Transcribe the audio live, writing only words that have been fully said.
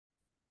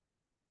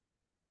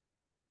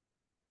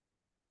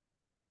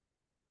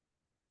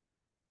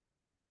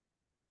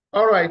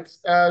All right.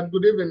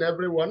 Good evening,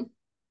 everyone.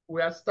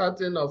 We are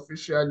starting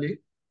officially.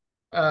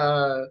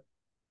 Uh,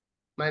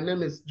 my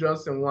name is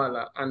Johnson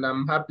Wala, and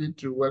I'm happy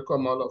to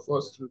welcome all of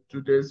us to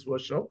today's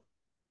workshop.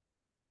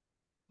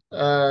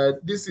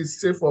 This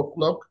is Safe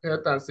O'Clock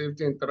Health and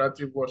Safety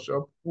Interactive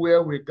Workshop,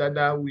 where we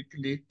gather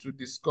weekly to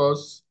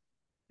discuss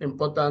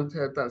important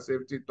health and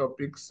safety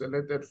topics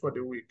selected for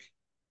the week.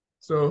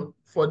 So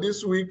for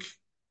this week,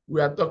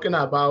 we are talking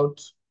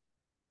about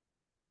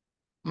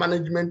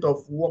management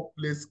of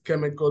workplace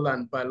chemical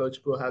and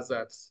biological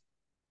hazards.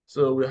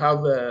 So we have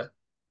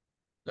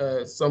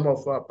some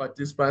of our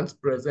participants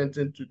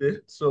presenting today.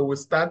 So we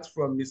start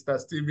from Mr.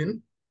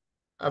 Stephen.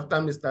 After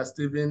Mr.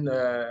 Stephen,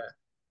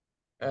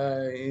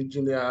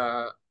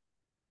 Engineer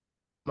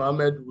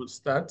Mohammed will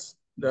start,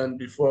 then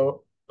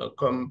before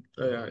come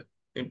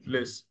in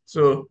place.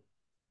 So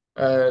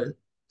uh,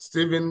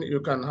 Stephen,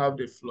 you can have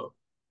the floor.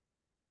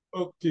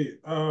 Okay.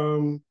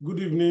 Good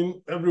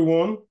evening,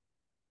 everyone,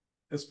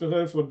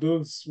 especially for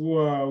those who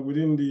are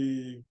within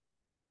the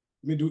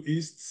Middle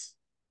East.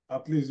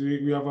 At least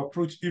we have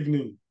approached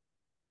evening,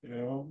 you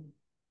know.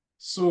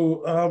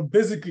 So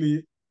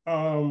basically,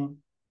 I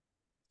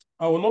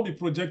will not be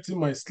projecting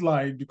my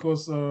slide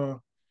because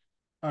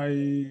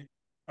I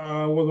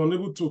was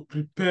unable to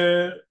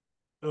prepare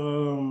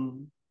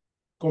um,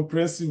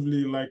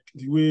 comprehensively like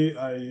the way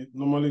I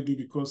normally do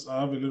because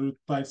I have a little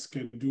tight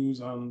schedules,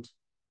 and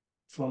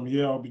from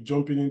here I'll be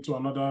jumping into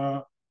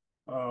another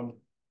um,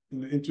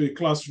 into a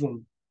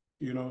classroom,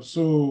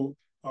 So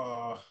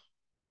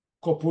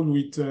coupled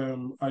with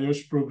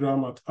Ayosh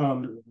program at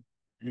hand,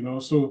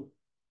 So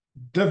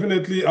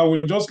definitely I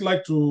would just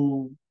like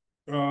to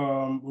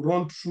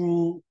run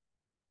through.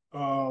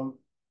 Um,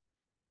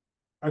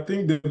 I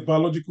think the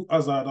biological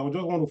hazard. I would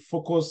just want to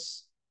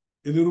focus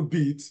a little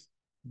bit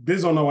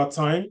based on our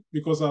time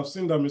because I've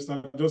seen that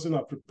Mr. Johnson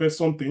has prepared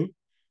something.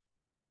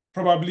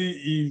 Probably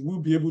he will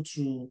be able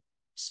to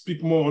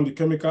speak more on the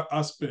chemical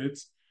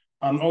aspects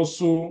and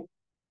also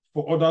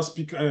for other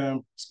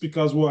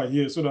speakers who are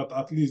here so that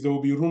at least there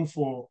will be room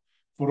for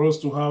us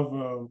to have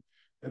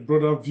a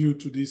broader view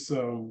to this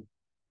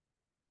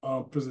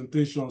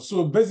presentation.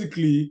 So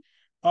basically,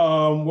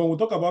 when we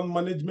talk about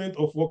management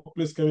of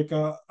workplace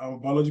chemical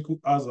and biological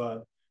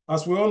hazard,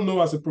 as we all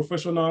know as a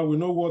professional, we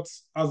know what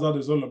hazard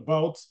is all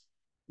about.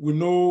 We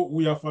know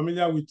we are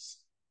familiar with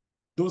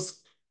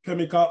those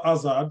chemical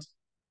hazard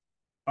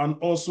and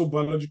also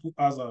biological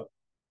hazard.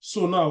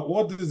 So now,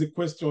 what is the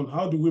question?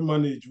 How do we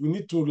manage? We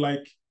need to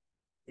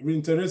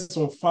reiterate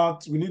some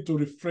facts. We need to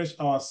refresh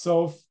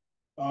ourselves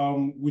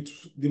with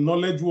the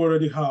knowledge we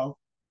already have,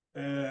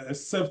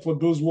 except for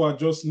those who are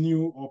just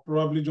new or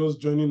probably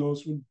just joining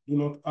us who do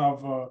not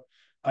have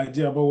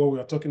idea about what we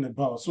are talking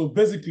about. So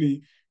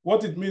basically,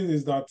 what it means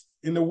is that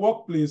in the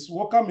workplace,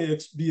 worker may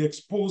be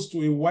exposed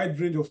to a wide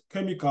range of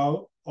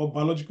chemical or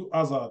biological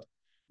hazard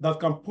that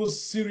can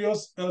pose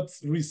serious health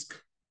risk,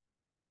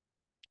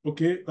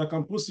 okay, that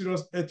can pose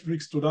serious health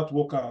risks to that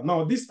worker.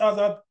 Now, this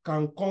hazard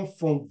can come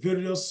from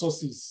various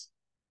sources.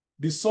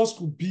 The source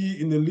could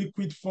be in a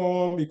liquid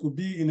form, it could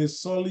be in a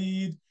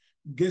solid,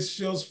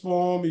 gaseous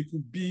form, it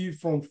could be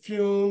from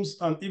fumes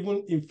and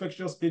even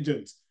infectious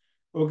agents.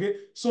 Okay,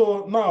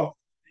 so now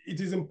it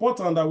is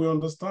important that we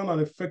understand an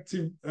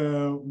effective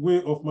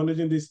way of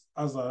managing this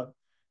hazard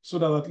so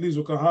that at least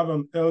we can have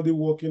an healthy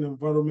working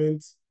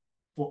environment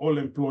for all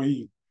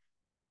employees.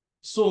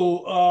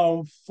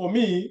 So for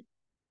me,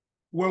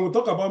 when we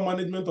talk about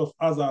management of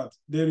hazard,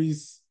 there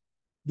is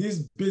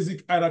this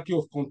basic hierarchy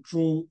of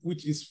control,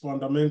 which is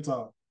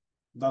fundamental,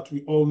 that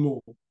we all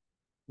know,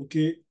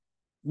 okay,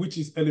 which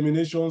is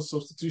elimination,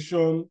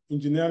 substitution,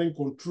 engineering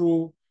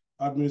control,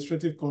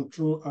 administrative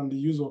control, and the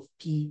use of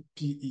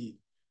PPE.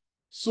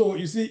 So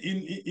you see,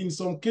 in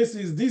some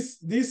cases,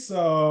 this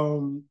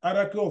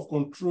hierarchy of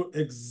control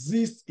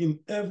exists in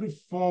every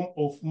form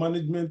of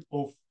management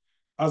of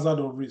hazard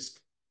or risk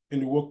in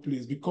the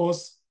workplace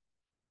because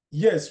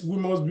yes,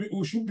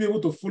 we should be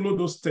able to follow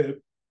those steps,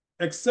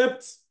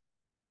 except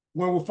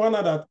when we find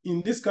out that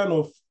in this kind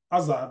of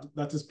hazard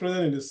that is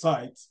present in the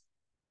site,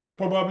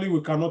 probably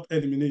we cannot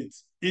eliminate.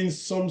 In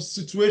some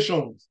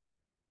situations,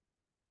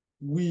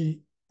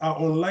 we are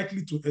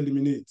unlikely to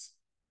eliminate,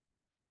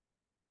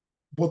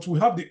 but we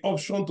have the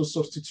option to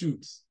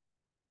substitute.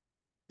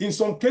 In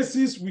some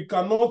cases, we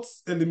cannot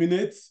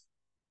eliminate,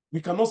 we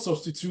cannot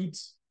substitute,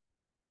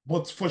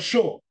 but for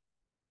sure,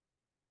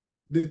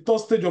 the third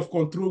stage of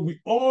control will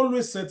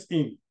always set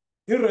in,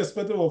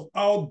 irrespective of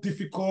how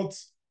difficult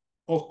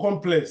or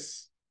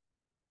complex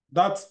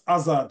that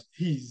hazard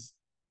is.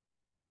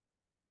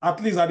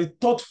 At least at the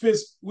third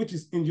phase, which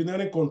is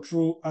engineering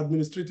control,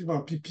 administrative,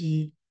 and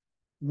PPE,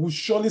 will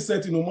surely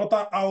set in no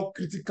matter how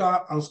critical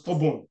and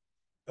stubborn,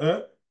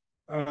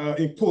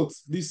 in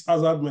quotes, this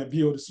hazard might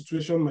be or the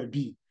situation might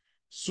be.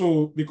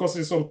 So, because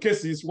in some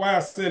cases, why I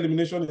say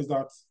elimination is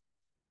that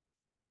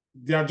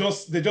they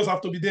just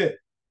have to be there.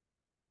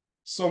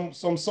 Some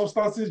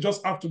substances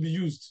just have to be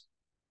used.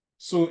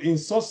 So in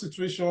such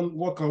situation,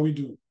 what can we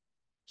do?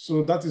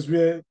 So that is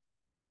where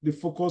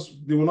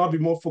they will now be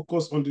more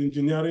focused on the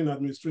engineering,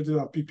 administrative,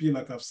 and PPE,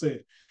 like I've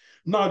said.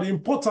 Now, the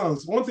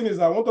importance, one thing is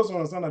I want us to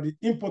understand that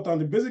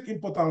the basic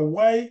importance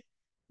why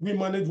we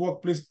manage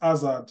workplace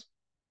hazard,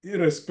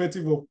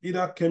 irrespective of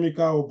either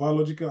chemical or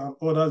biological and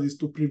others, is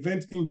to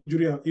prevent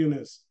injury and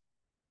illness,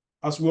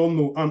 as we all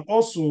know, and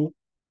also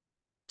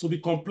to be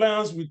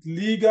compliant with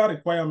legal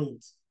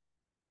requirements,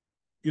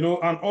 and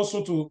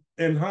also to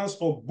enhance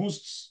or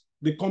boost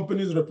the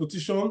company's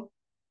reputation,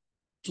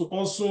 to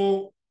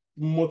also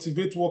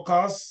motivate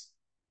workers,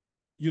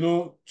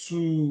 to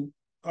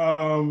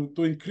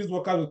increase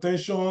worker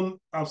retention,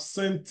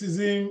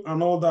 absenteeism,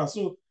 and all that.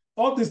 So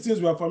all these things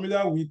we are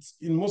familiar with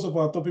in most of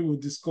our topic we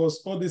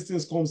discuss, all these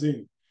things comes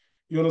in.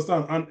 You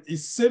understand? And it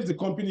saves the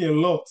company a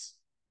lot,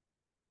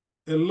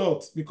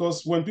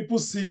 because when people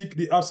sick,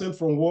 they absent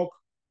from work.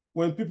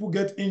 When people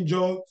get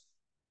injured,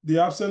 they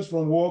absent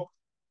from work.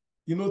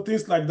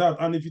 Things like that.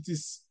 And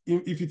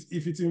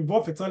if it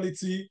involves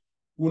fatality,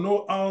 we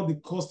know how the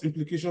cost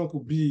implication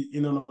could be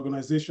in an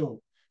organization.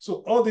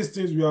 So all these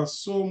things, we are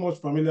so much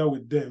familiar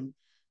with them.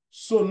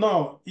 So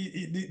now,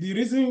 the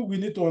reason we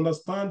need to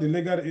understand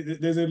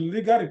there's a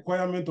legal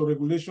requirement or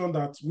regulation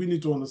that we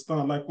need to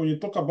understand. Like when you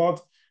talk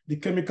about the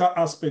chemical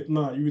aspect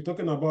now, you're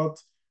talking about,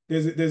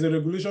 there's a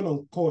regulation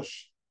on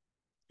COSH.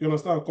 You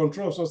understand?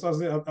 Control of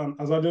substances and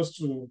hazardous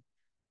to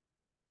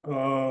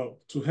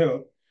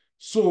health.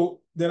 So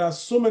there are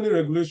so many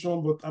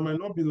regulations, but I might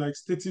not be like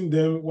stating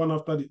them one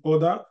after the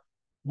other,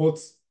 but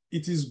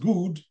it is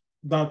good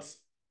that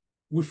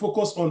we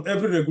focus on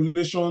every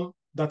regulation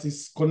that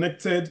is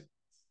connected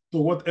to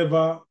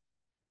whatever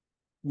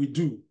we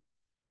do.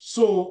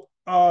 So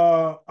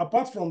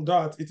apart from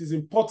that, it is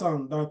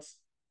important that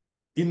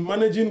in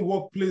managing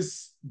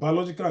workplace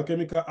biological and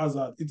chemical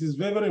hazard, it is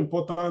very, very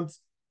important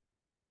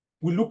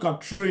we look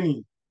at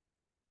training.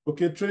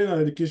 Okay, training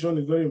and education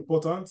is very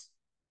important,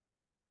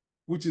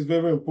 which is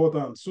very, very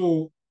important.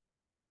 So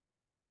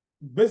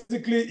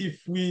basically,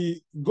 if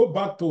we go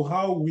back to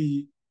how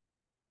we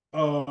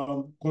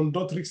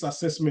conduct risk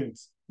assessment,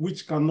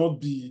 which cannot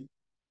be,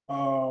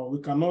 we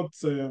cannot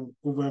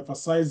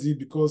overemphasize it,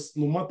 because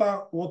no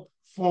matter what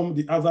form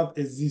the hazard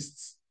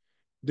exists,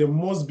 there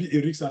must be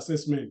a risk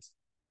assessment,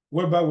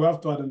 whereby we have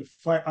to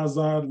identify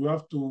hazard, we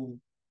have to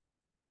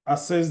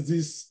assess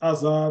this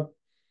hazard,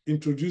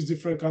 introduce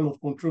different kind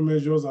of control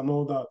measures and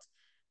all that,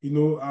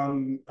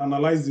 and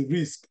analyze the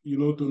risk, to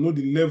know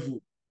the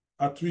level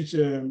at which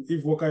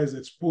if worker is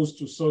exposed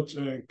to such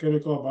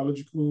chemical or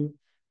biological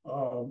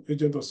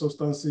agent or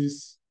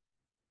substances,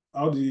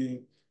 how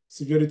the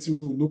severity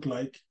will look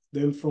like.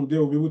 Then from there,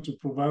 we'll be able to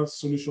provide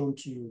solution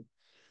to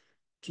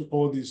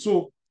all this.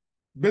 So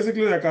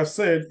basically, like I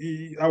said,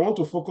 I want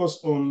to focus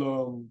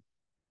on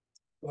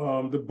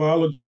the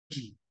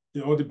biology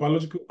or the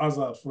biological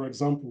hazard, for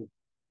example.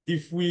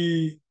 If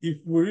we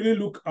really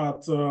look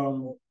at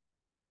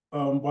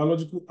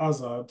biological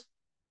hazard,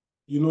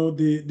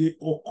 they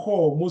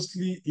occur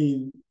mostly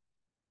in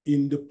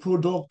the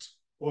product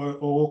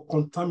or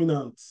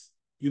contaminants,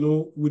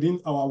 within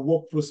our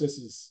work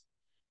processes.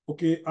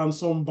 Okay, and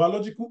some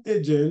biological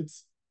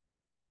agents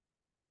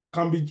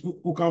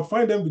we can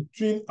find them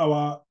between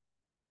our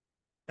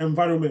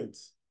environment,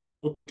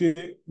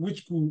 okay,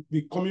 which could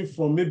be coming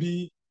from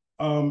maybe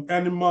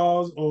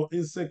animals or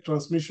insect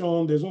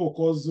transmission. There's what we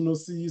call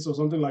zoonosis or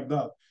something like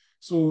that.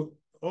 So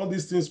all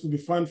these things could be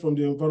found from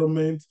the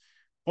environment.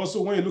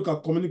 Also, when you look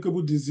at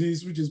communicable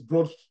disease, which is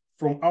brought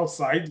from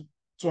outside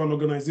to an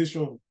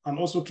organization and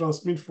also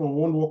transmit from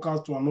one worker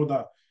to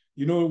another.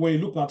 When you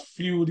look at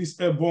flu, this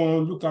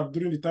airborne, look at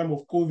during the time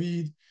of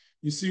COVID,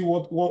 you see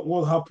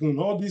what happened.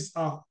 All these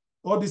are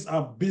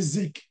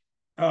basic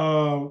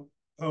forms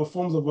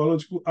of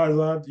biological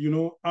hazard,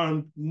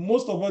 and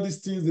most of all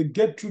these things, they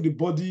get through the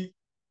body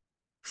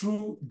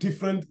through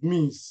different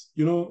means,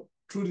 through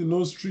the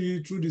nostril,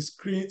 through the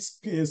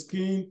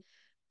skin,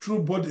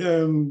 through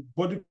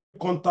body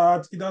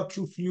contact, either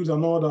through fluids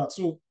and all that.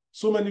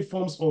 So many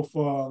forms of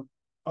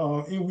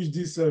in which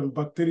this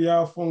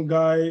bacteria,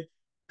 fungi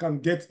can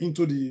get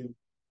into the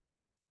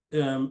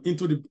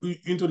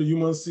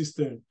human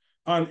system.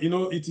 And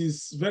it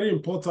is very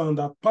important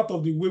that part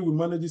of the way we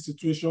manage this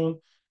situation,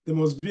 there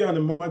must be an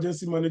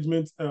emergency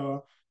management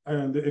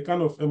and a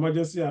kind of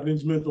emergency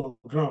arrangement on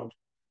ground,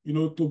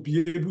 to be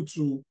able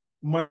to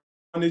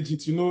manage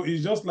it.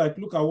 It's just like,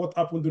 look at what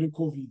happened during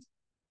COVID.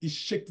 It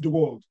shook the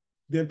world.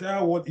 The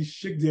entire world, it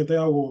shook the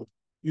entire world.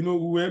 We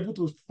were able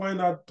to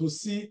find out, to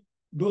see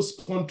those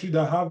countries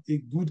that have a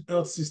good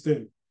health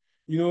system,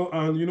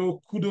 and,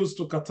 kudos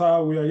to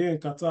Qatar. We are here in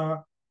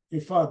Qatar.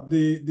 In fact,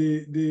 they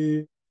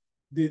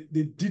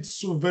did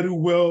so very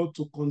well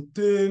to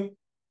contain,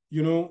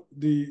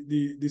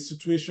 the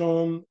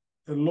situation.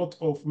 A lot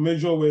of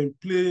measures were in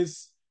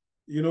place,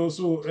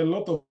 so a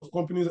lot of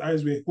companies'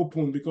 eyes were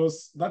open,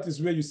 because that is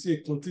where you see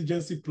a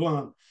contingency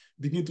plan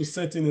begin to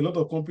set in. A lot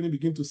of companies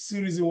begin to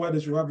see reason why they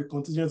should have a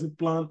contingency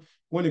plan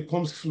when it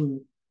comes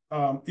to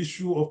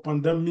issue of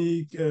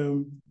pandemic,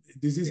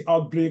 disease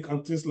outbreak,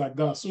 and things like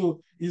that.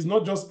 So it's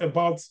not just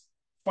about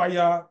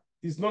fire.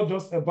 It's not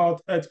just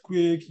about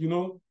earthquake,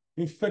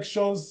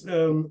 infections,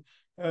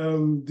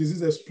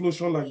 disease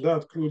explosion like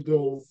that could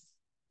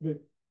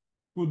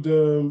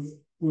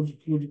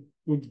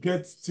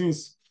get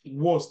things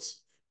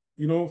worse,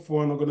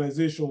 for an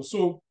organization.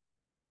 So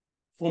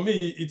for me,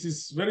 it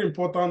is very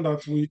important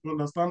that we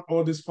understand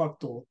all these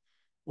factors.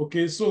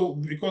 Okay, so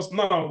because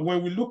now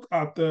when we look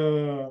at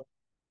uh,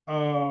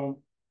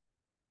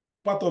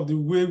 part of the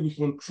way we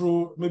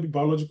control maybe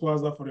biological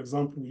hazard, for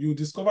example, you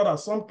discover that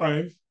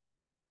sometimes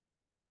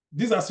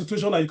these are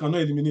situations that you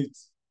cannot eliminate.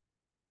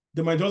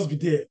 They might just be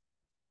there.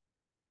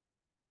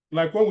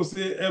 Like when we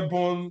say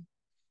airborne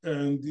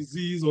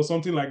disease or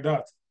something like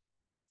that.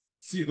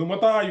 See, no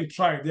matter how you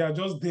try, they are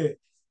just there.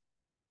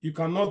 You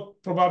cannot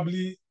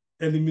probably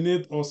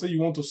eliminate or say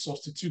you want to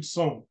substitute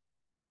some,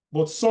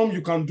 but some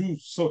you can do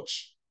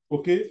such,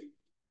 okay?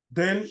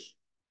 Then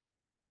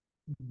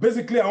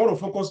basically I want to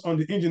focus on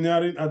the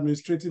engineering,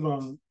 administrative,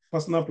 and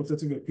personal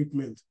protective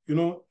equipment.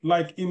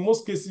 Like in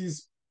most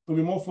cases, to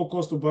be more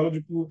focused to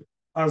biological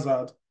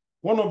hazard,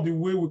 one of the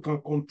way we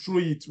can control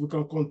it, we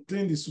can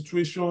contain the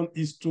situation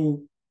is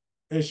to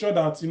ensure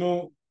that,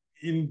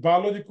 in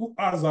biological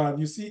hazard,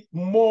 you see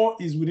more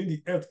is within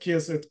the healthcare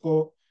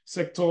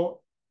sector,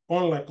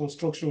 unlike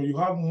construction. You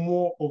have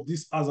more of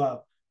this hazard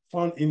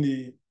found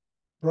in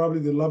probably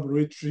the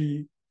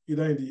laboratory,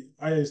 either in the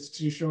higher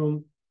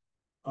institution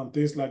and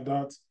things like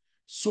that.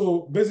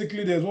 So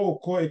basically, there's what we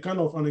call a kind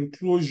of an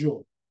enclosure,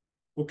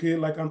 okay,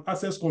 like an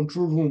access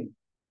control room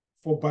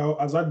for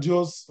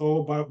biohazardous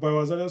or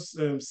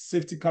biohazardous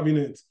safety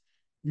cabinet,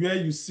 where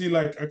you see,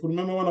 like, I could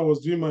remember when I was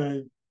doing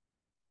my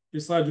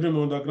research during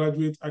my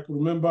undergraduate, I could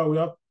remember we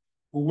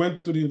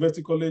went to the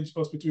University College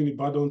Hospital in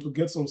Ibadan to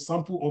get some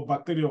sample of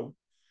bacterium,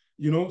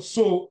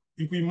 So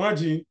you can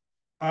imagine,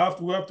 we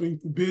have to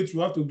incubate,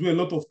 we have to do a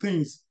lot of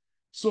things.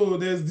 So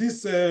there's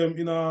this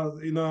in our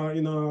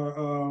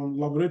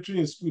laboratory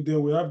in school. There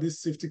we have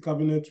this safety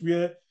cabinet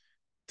where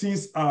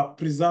things are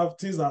preserved,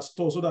 things are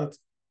stored so that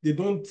they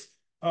don't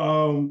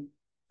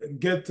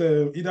get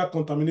either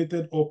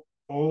contaminated or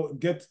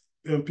get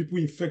people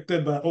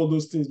infected by all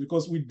those things,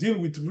 because we deal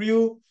with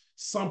real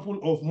sample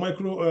of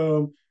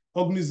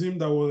microorganism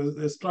that was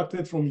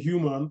extracted from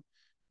human.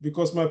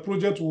 Because my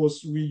project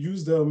was, we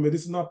used the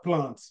medicinal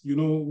plants.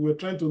 We're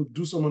trying to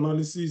do some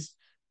analysis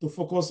to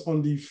focus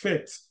on the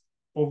effect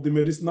of the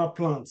medicinal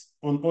plants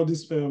on all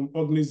these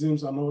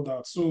organisms and all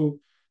that. So,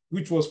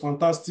 which was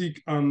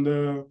fantastic. And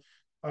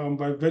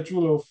by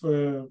virtue of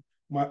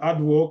my hard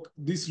work,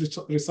 this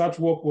research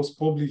work was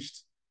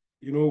published.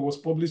 Was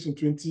published in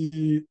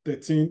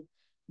 2013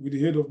 with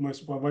the head of my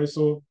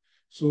supervisor.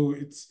 So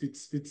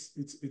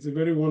it's a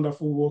very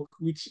wonderful work,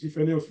 which if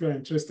any of you are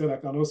interested, I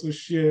can also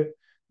share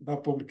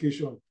that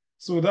publication.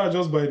 So that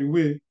just by the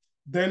way.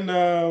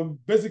 Then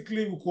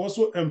basically we could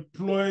also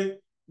employ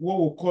what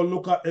we call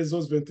local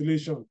exhaust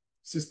ventilation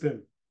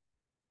system,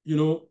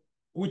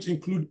 which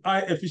include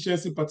high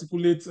efficiency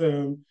particulate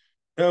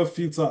air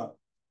filter.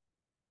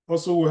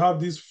 Also, we have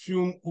these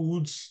fume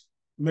hoods,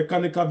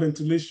 mechanical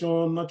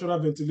ventilation, natural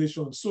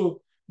ventilation.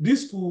 So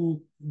this could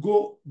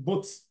go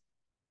both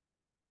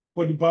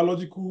for the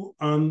biological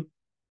and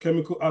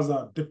chemical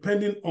hazard,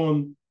 depending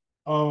on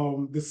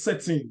the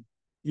setting,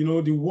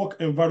 the work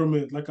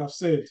environment. Like I've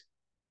said,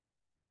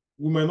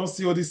 we might not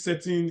see all this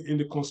setting in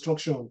the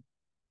construction.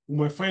 We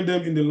might find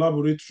them in the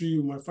laboratory,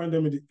 we might find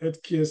them in the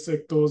healthcare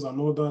sectors and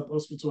all that,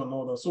 hospital and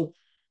all that. So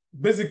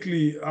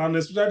basically, and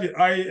especially the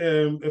high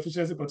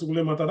efficiency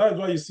particulate matter, that is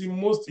why you see in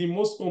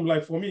most home,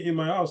 like for me in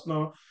my house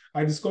now,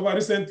 I discovered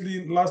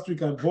recently, last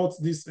week, I bought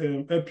this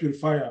air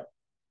purifier,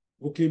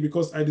 okay,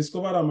 because I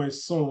discovered that my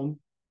son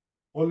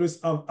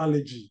always have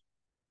allergy,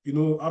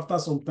 after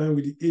some time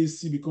with the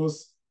AC,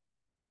 because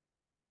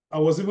I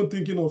was even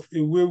thinking of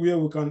a way where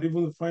we can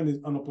even find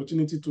an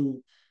opportunity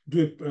to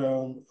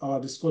do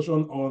our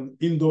discussion on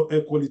indoor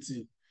air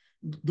quality,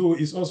 though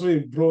it's also a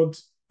broad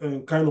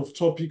kind of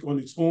topic on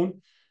its own,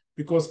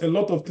 because a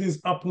lot of things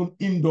happen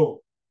indoor,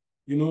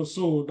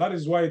 so that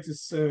is why it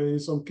is in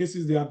some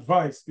cases the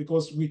advice,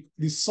 because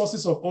the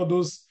sources of all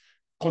those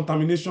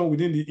contamination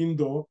within the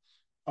indoor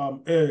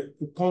air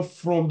will come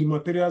from the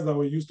materials that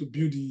were used to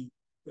build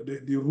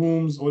the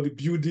rooms or the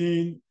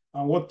building,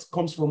 and what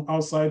comes from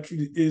outside through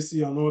the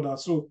AC and all that.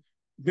 So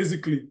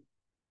basically,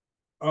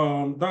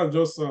 that's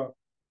just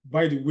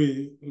by the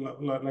way,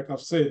 like I've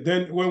said.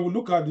 Then when we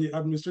look at the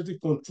administrative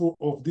control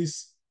of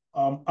this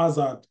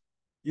hazard,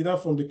 either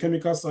from the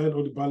chemical side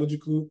or the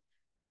biological,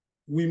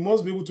 we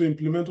must be able to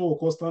implement what we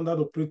call standard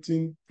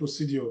operating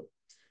procedure.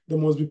 There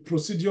must be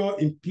procedure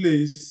in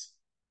place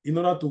in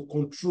order to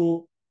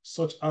control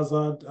such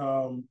hazard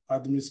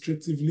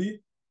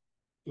administratively.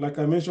 Like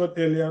I mentioned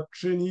earlier,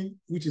 training,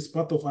 which is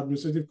part of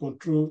administrative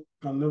control,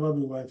 can never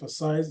be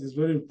overemphasized. It's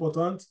very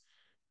important.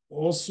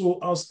 Also,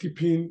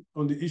 housekeeping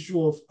on the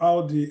issue of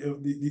how the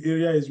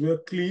area is well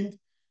cleaned,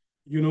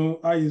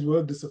 how is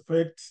well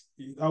disinfect,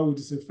 how we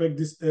disinfect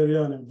this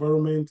area and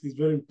environment is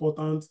very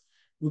important.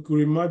 We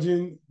could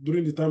imagine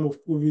during the time of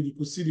COVID, you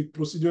could see the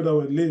procedure that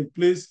were laid in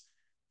place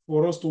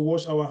for us to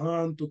wash our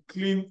hands, to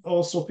clean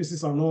all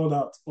surfaces and all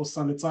that, or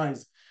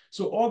sanitize.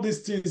 So all these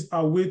things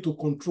are way to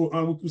control.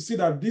 And we could see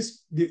that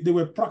they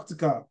were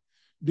practical.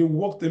 They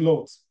worked a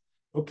lot.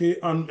 Okay.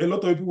 And a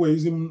lot of people were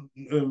using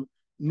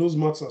nose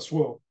masks as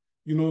well,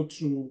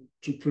 to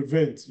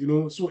prevent,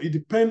 So it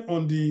depends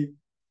on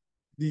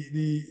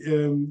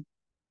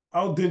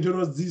how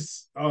dangerous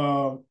this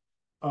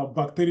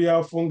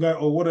bacteria, fungi,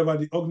 or whatever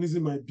the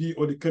organism might be,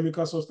 or the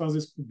chemical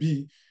substances could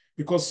be,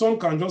 because some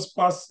can just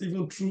pass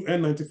even through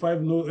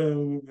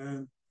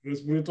N95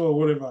 respirator or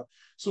whatever.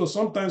 So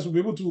sometimes we'll be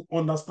able to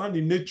understand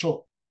the nature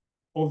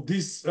of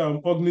this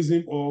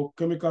organism or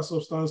chemical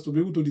substance to be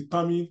able to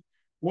determine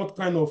what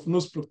kind of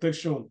nose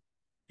protection,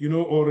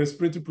 or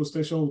respiratory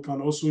protection we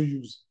can also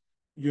use,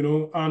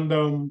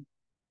 and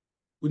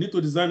we need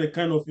to design a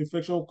kind of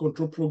infection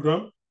control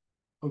program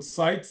on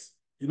site,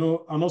 and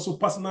also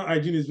personal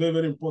hygiene is very,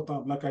 very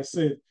important. Like I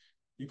said,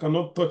 you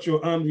cannot touch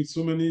your hand with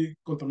so many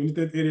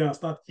contaminated areas and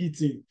start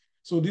eating.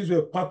 So these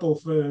were part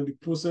of the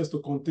process to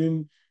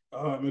contain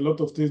a lot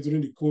of things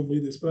during the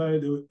COVID, especially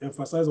the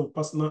emphasis on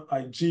personal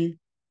hygiene,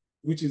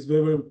 which is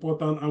very, very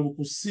important. And we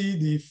could see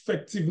the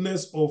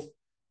effectiveness of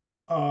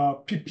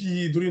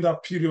PPE during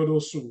that period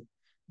also,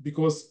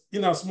 because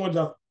in as much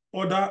as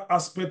other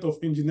aspects of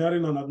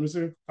engineering and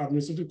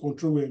administrative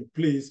control were in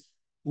place,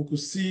 we could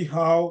see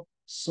how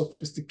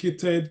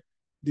sophisticated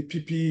the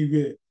PPE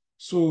were.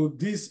 So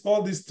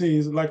all these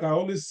things, like I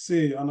always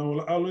say, and I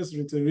will always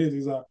reiterate,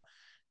 is that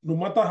no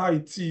matter how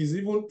it is,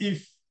 even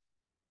if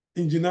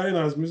engineering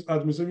and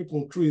administrative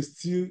control is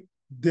still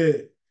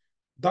there,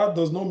 that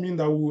does not mean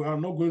that we are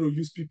not going to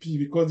use PPE,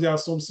 because there are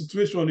some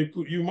situations.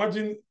 You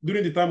imagine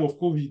during the time of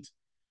COVID,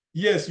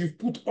 yes, you've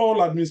put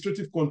all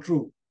administrative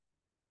control.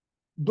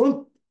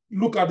 Don't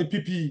look at the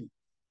PPE.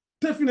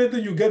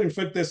 Definitely you get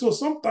infected. So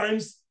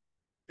sometimes,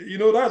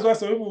 that's why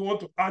some people want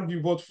to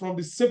argue, but from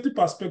the safety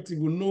perspective,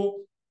 we know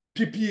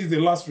PPE is the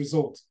last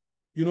resort,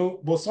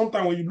 but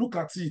sometimes when you look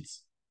at it,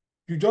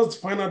 you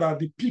just find out that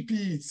the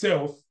PPE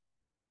itself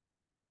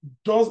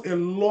does a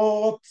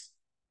lot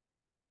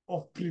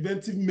of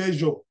preventive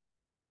measure,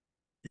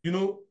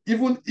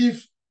 even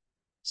if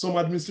some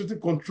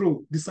administrative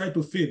control decide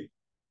to fail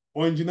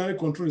or engineering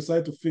control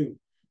decide to fail.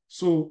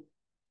 So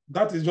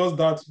that is just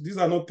that. These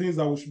are not things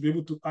that we should be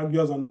able to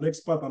argue as an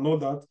expert and all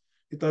that.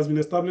 It has been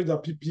established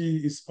that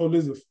PPE is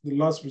always the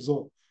last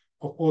result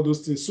of all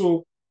those things.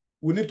 So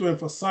we need to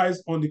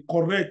emphasize on the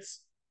correct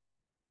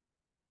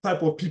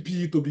type of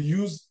PPE to be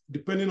used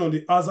depending on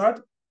the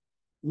hazard.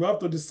 We have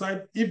to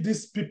decide if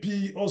this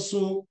PPE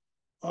also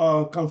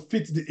can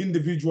fit the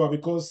individual,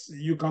 because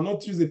you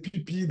cannot use a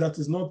PPE that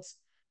is not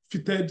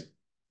fitted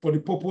for the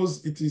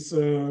purpose it is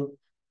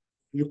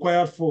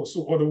required for.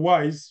 So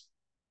otherwise,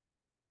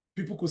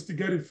 people could still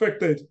get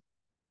infected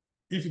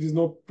if it is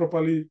not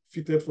properly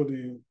fitted for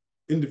the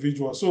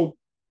individual. So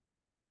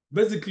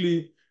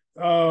basically,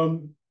 these are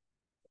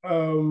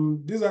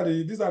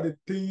the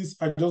things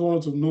I just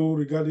wanted to know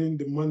regarding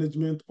the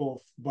management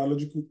of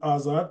biological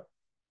hazard.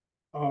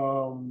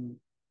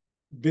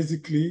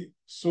 Basically,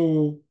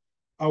 so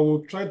I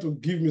will try to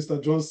give Mr.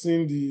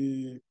 Johnson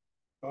the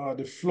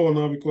floor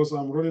now, because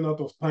I'm running out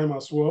of time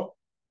as well,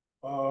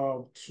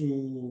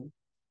 to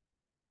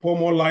pour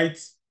more light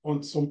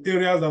on some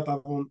areas that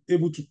I've been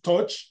able to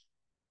touch,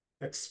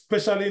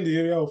 especially in the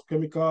area of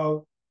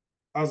chemical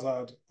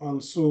hazard,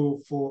 and so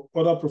for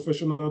other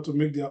professionals to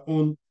make their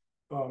own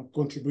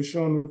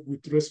contribution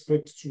with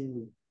respect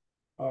to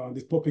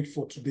the topic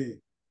for today.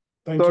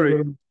 Thank you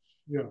very much.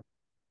 Yeah.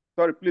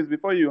 Sorry, please,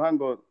 before you hang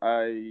on,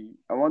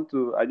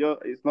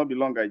 it's not be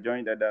long I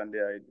joined that, and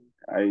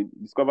I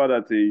discovered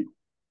that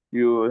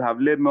you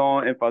have laid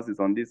more emphasis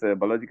on this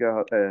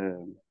biological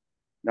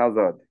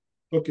hazard.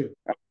 Okay.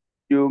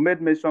 You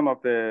made mention of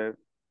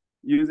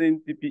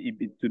using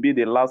PPE to be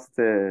the last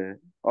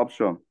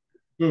option,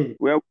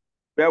 where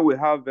we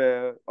have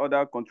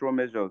other control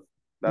measures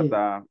that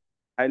are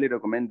highly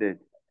recommended.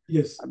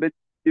 Yes. But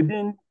you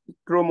didn't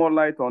throw more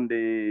light on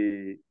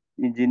the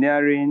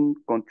engineering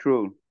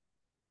control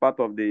part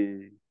of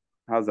the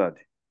hazard.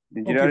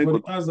 The engineering for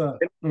the hazard.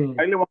 I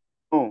really want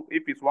to know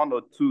if it's one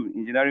or two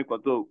engineering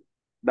control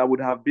that would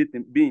have been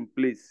in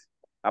place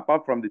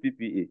apart from the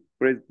PPE.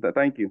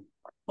 Thank you.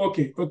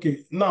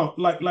 Okay. Now,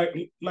 like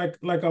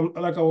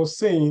I was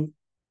saying,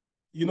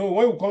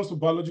 when it comes to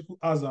biological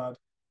hazard,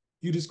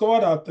 you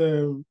discover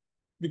that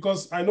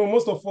because I know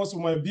most of us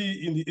might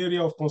be in the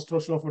area of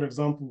construction, for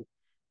example,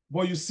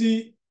 but you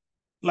see,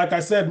 like I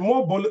said,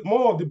 more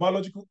of the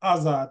biological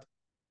hazard,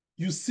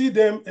 you see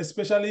them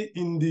especially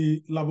in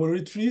the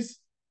laboratories,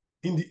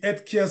 in the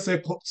healthcare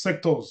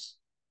sectors.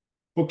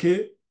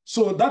 Okay,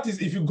 so that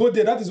is, if you go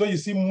there, that is where you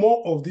see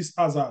more of this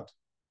hazard.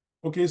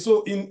 Okay,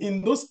 so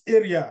in those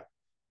areas,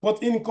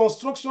 but in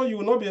construction, you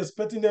will not be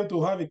expecting them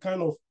to have a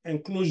kind of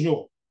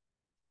enclosure,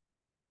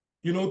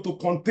 to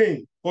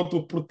contain or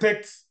to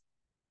protect,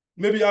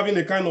 maybe having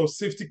a kind of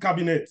safety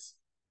cabinet,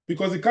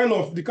 because the kind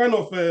of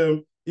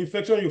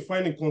infection you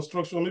find in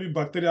construction, maybe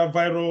bacteria,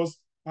 virus,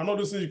 and all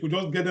those things, you could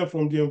just get them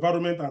from the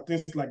environment and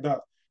things like that.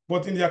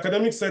 But in the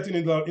academic setting,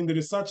 in the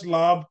research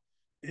lab,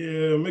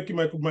 making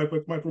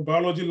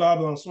microbiology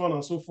lab and so on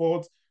and so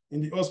forth,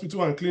 in the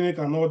hospital and clinic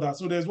and all that.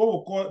 So there's what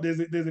we call, there's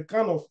a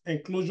kind of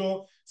enclosure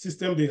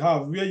system they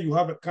have where you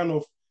have a kind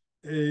of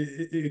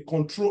a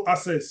control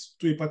access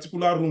to a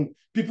particular room.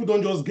 People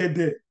don't just get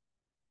there.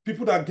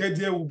 People that get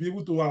there will be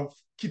able to have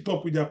keep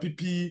up with their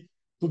PPE,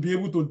 to be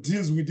able to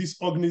deal with this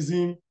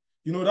organism.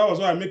 You know, that was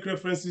why I make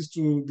references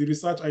to the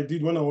research I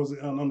did when I was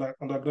an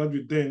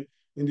undergraduate then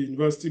in the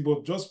university,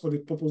 but just for the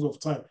purpose of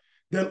time.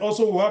 Then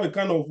also we have a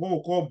kind of what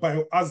we call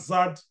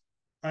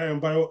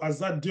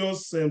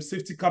biohazardous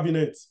safety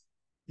cabinet.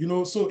 You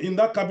know, so in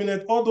that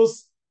cabinet, all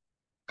those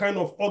kind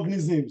of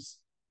organisms,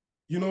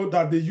 you know,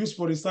 that they use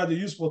for research, they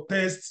use for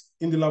tests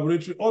in the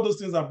laboratory, all those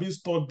things are being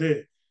stored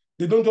there.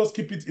 They don't just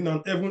keep it in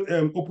an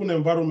open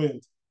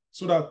environment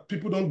so that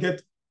people don't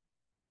get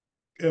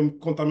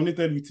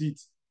contaminated with it.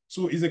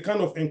 So it's a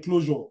kind of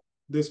enclosure.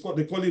 They call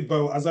it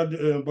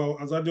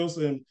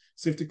biohazardous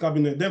safety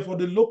cabinet. Then for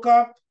the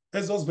local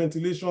exhaust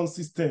ventilation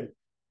system,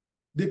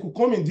 they could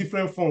come in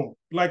different form,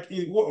 like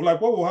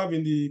what we have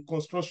in the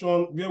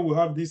construction, where we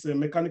have this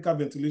mechanical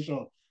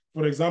ventilation,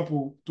 for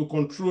example, to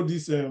control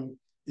this.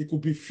 It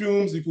could be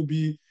fumes, it could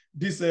be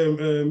this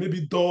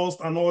maybe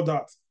dust and all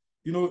that.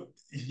 You know,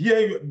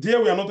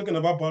 there we are not talking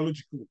about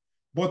biological,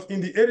 but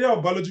in the area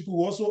of biological,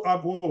 we also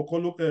have what we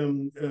call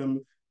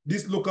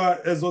this local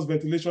exhaust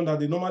ventilation that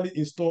they normally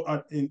install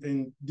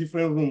in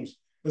different rooms,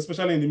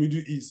 especially in the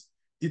Middle East.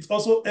 It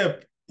also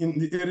helps in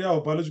the area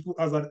of biological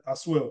hazard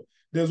as well.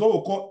 There's what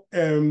we call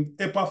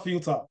HEPA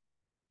filter.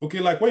 Okay,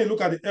 like when you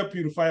look at the air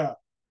purifier,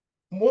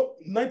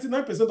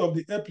 99% of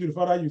the air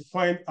purifier you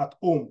find at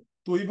home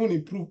to even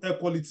improve air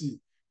quality,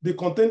 they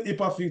contain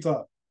HEPA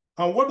filter.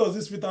 And what does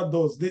this filter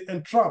do? They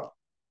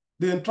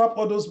entrap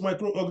all those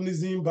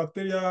microorganisms,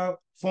 bacteria,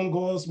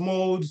 fungus,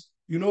 molds,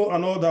 you know,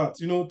 and all that,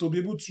 you know, to be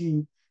able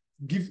to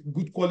give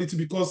good quality,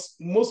 because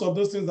most of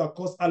those things that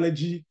cause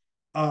allergy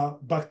are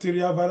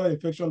bacteria, viral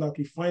infection that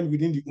we find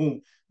within the home.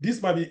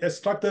 This might be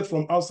extracted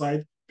from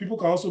outside. People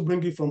can also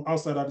bring it from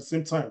outside at the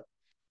same time.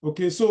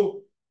 Okay,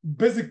 so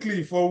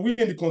basically for we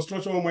in the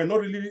construction, we might not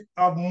really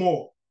have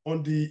more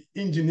on the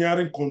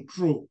engineering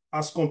control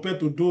as compared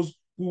to those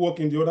who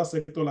work in the other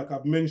sector, like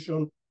I've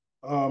mentioned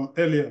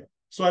earlier.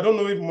 So I don't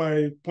know if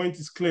my point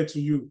is clear to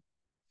you.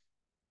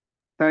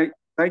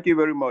 Thank you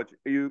very much.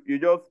 You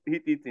just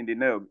hit it in the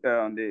nail.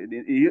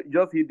 You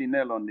just hit the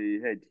nail on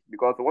the head,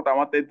 because what I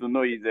wanted to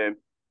know is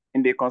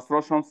in the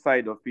construction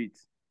side of it,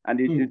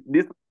 and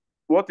this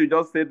what you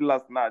just said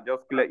last night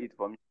just clear it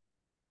for me.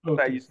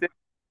 Okay. You said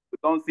you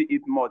don't see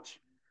it much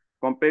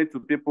compared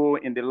to people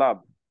in the lab.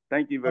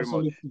 Thank you very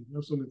much.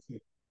 Absolutely.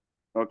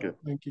 Okay.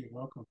 Thank you.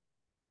 Welcome.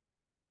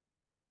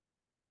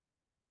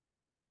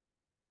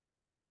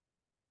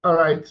 All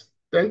right.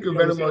 Thank you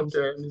very much,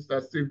 Mr.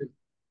 Stephen.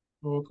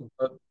 Welcome.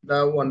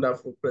 That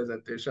wonderful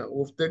presentation.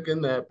 We've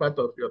taken part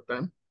of your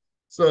time.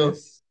 So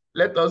yes,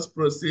 let us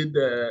proceed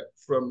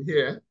from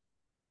here.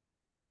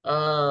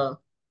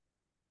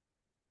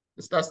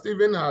 Mr.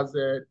 Stephen has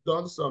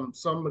done some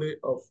summary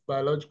of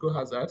biological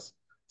hazards.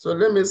 So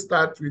let me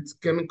start with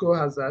chemical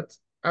hazards.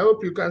 I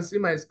hope you can see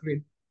my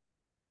screen.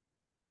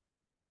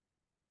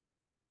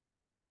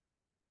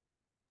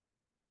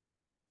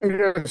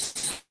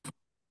 Yes.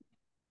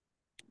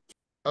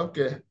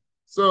 Okay.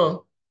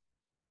 So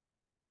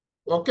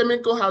for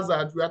chemical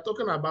hazard, we are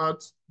talking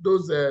about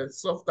those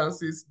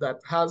substances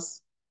that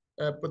has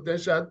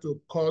potential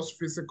to cause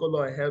physical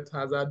or health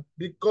hazard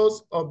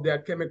because of their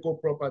chemical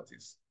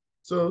properties.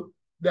 So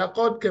they are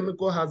called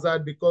chemical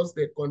hazard because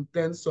they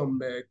contain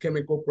some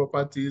chemical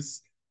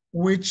properties,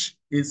 which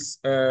is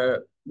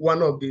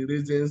one of the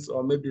reasons,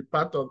 or maybe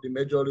part of the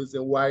major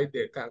reason why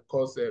they can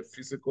cause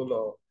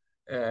physical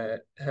or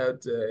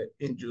health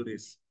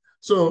injuries.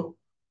 So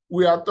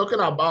we are talking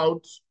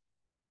about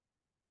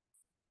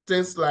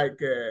things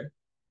like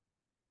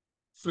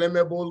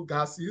flammable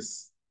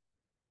gases,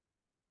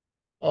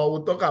 or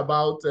we'll talk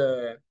about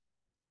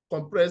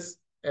compressed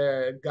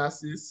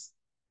gases,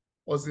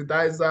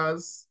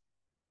 oxidizers,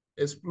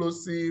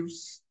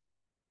 explosives,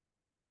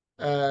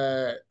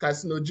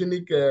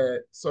 carcinogenic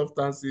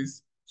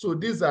substances. So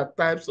these are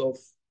types of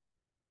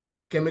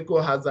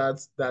chemical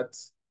hazards that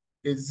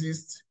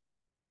exist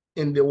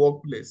in the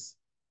workplace.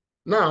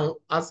 Now,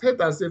 as health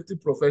and safety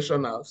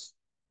professionals,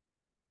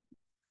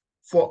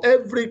 for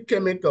every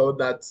chemical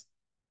that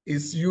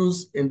is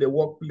used in the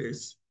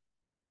workplace,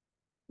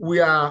 we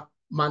are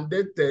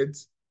mandated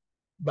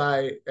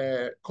by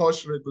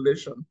COSH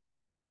regulation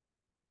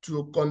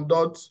to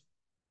conduct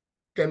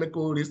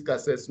chemical risk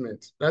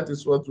assessment. That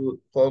is what we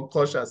call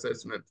COSH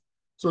assessment.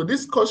 So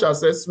this COSH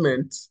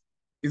assessment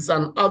is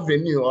an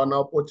avenue, an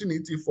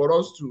opportunity for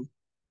us to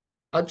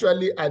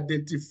actually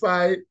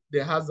identify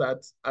the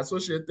hazards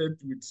associated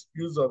with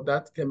use of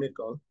that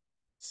chemical,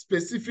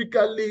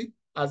 specifically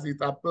as it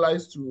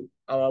applies to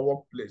our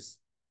workplace.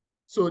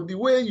 So the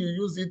way you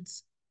use it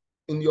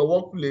in your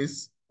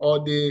workplace, or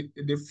the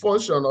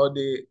function or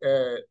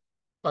the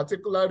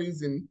particular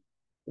reason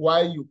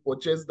why you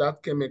purchase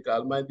that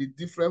chemical might be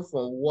different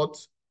from what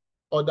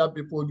other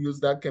people use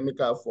that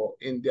chemical for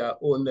in their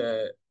own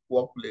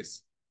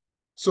workplace.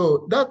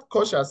 So that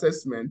COSH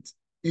assessment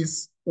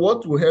is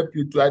what will help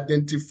you to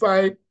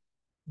identify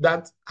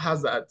that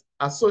hazard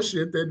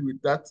associated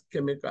with that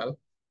chemical,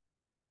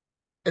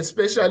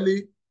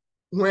 especially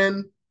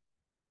when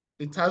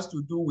it has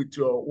to do with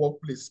your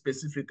workplace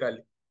specifically.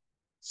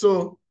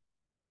 So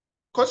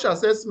cost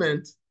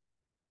assessment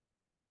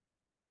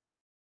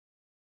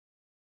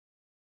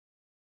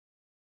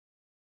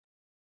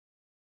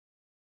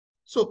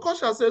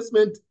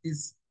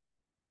is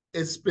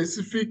a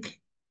specific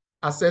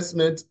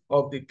assessment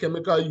of the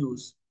chemical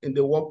use in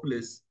the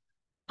workplace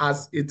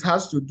as it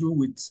has to do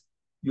with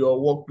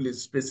your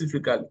workplace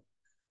specifically.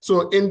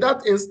 So in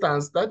that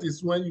instance, that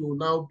is when you will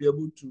now be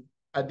able to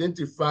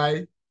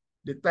identify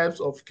the types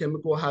of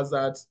chemical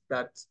hazards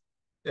that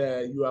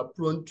you are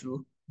prone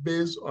to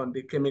based on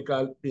the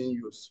chemical being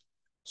used.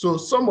 So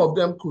some of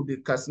them could be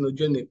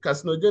carcinogenic.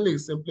 Carcinogenic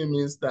simply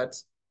means that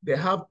they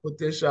have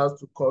potential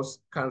to cause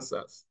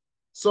cancers.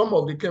 Some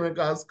of the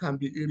chemicals can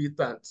be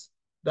irritants.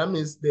 That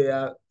means they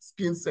are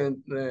skin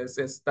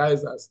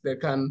sensitizers.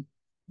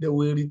 They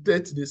will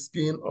irritate the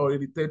skin or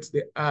irritate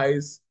the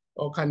eyes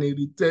or can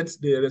irritate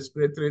the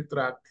respiratory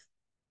tract.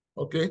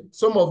 Okay,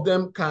 some of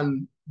them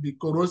can be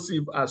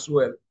corrosive as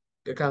well.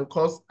 They can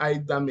cause eye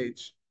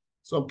damage.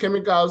 Some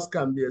chemicals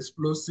can be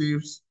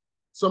explosives.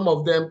 Some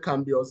of them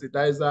can be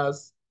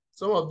oxidizers.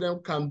 Some of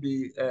them can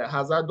be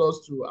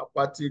hazardous to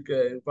aquatic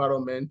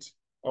environment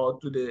or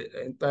to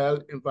the entire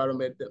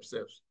environment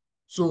themselves.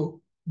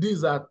 So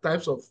these are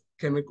types of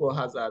chemical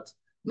hazards.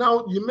 Now,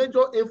 the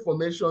major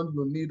information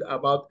you need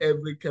about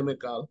every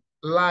chemical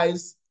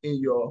lies in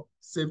your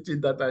safety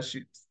data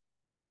sheet.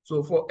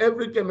 So for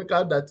every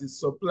chemical that is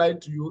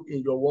supplied to you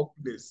in your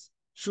workplace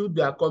should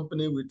be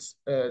accompanied with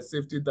a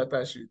safety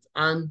data sheet.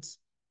 And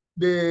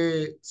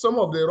some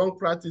of the wrong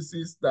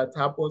practices that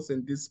happens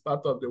in this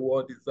part of the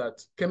world is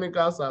that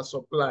chemicals are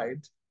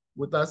supplied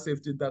without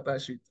safety data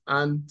sheet.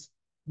 And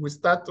we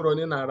start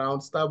running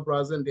around, start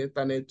browsing the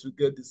internet to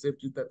get the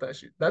safety data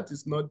sheet. That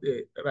is not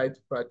the right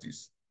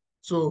practice.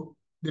 So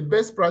the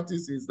best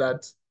practice is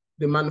that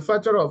the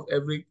manufacturer of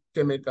every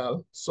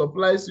chemical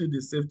supplies you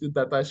the safety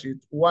data sheet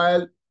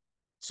while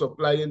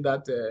supplying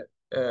that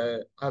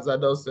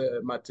hazardous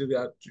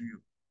material to you.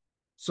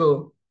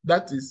 So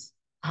that is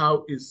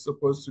how it's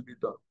supposed to be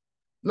done.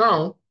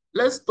 Now,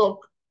 let's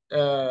talk.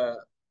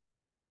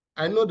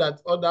 I know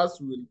that others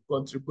will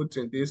contribute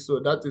in this, so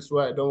that is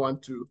why I don't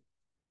want to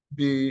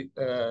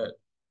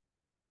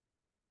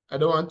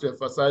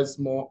emphasize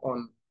more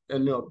on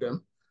any of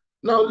them.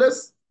 Now,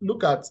 let's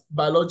look at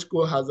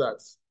biological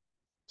hazards.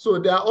 So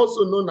they are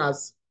also known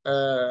as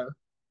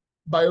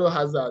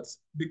biohazards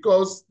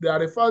because they are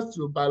referred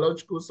to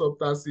biological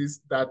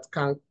substances that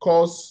can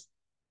cause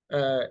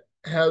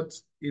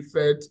health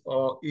effect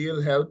or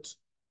ill health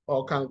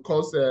or can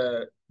cause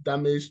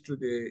damage to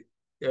the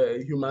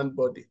human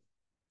body.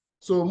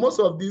 So most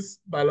of these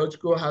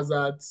biological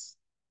hazards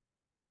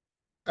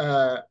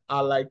are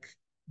like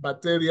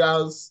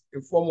bacterials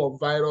in form of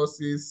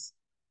viruses,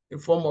 in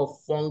form of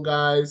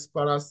fungi,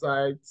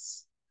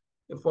 parasites,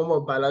 in form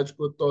of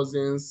biological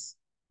toxins,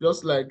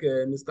 just like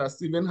Mr.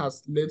 Steven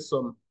has laid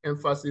some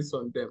emphasis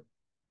on them.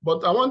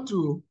 But I want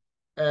to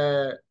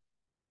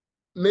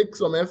make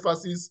some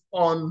emphasis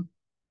on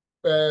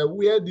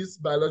where these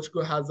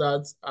biological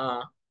hazards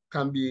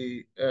can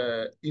be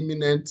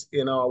imminent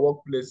in our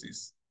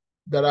workplaces.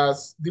 There are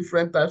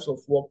different types of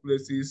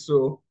workplaces,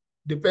 so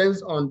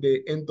depends on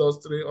the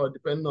industry or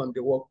depending on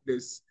the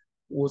workplace,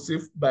 we'll see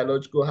if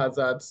biological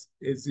hazards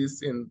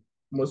exist in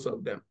most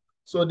of them.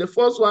 So the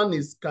first one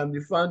can be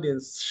found in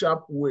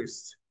sharp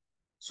waste.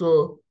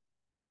 So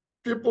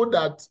people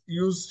that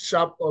use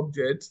sharp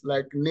objects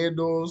like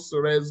needles,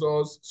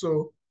 razors,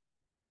 so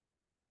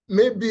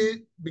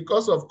maybe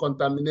because of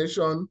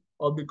contamination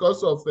or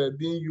because of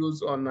being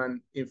used on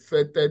an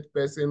infected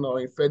person or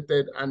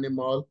infected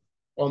animal,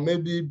 or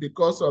maybe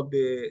because of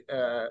the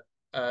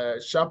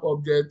sharp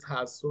object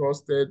has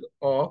rusted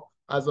or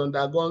has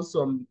undergone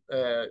some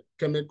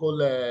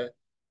chemical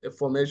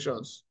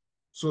formations.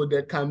 So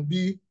there can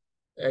be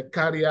a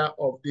carrier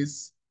of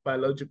these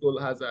biological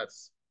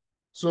hazards.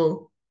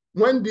 So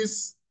when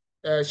these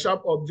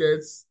sharp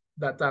objects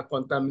that are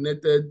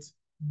contaminated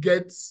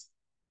get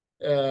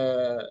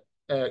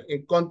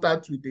in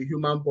contact with the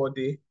human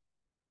body,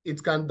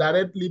 it can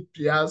directly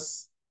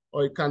pierce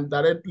or it can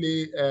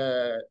directly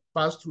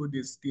pass through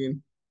the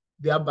skin,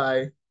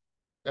 thereby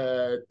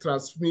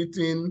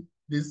transmitting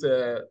these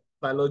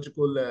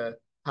biological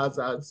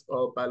hazards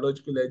or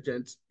biological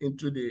agents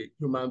into the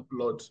human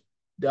blood,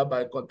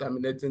 thereby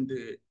contaminating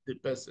the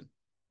person.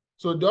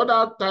 So the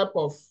other type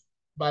of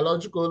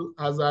biological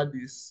hazard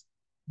is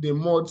the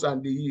moths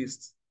and the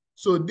yeast.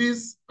 So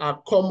these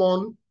are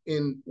common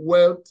in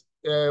wet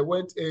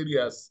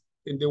areas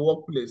in the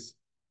workplace.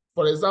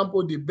 For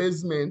example, the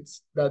basement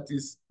that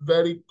is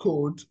very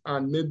cold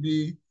and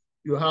maybe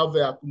you have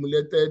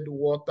accumulated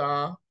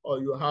water or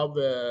you have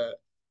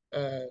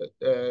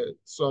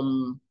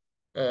some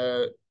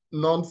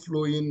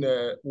non-flowing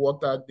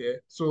water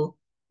there. So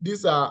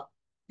these are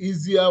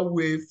easier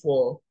way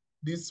for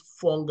this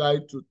fungi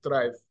to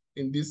thrive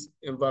in this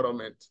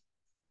environment.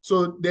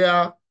 So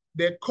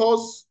they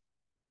cause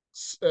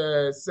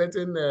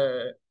certain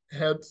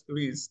health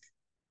risk,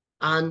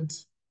 and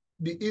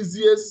the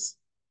easiest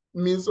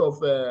means of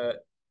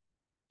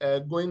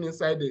going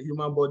inside the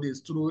human body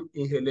is through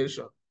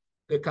inhalation.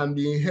 They can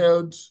be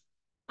inhaled,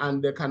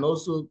 and they can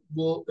also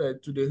go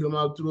to the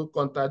human through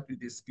contact with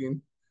the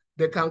skin.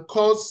 They can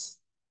cause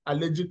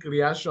allergic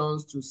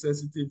reactions to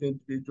sensitive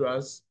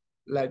individuals,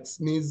 like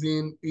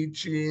sneezing,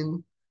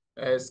 itching,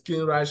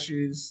 skin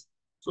rashes.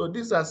 So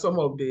these are some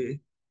of the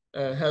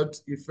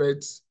health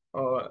effects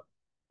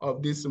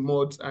of these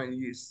moths and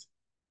yeast.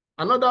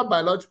 Another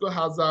biological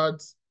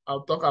hazard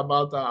I'll talk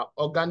about are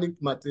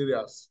organic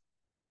materials.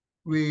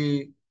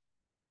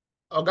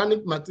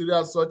 Organic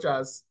materials such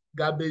as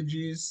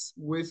garbages,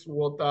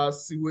 wastewater,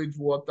 sewage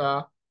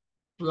water,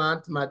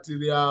 plant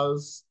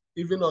materials,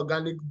 even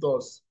organic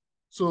dust.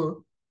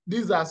 So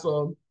these are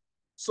some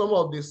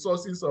of the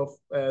sources of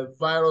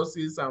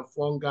viruses and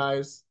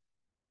fungi,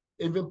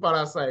 even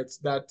parasites,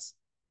 that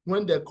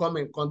when they come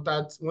in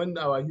contact, when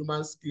our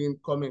human skin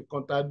come in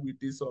contact with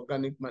these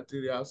organic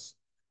materials,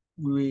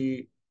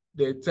 they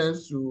tend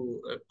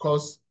to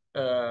cause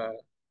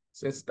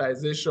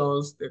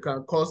sensitizations. They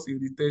can cause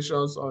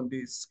irritations on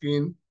the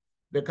skin.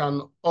 They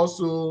can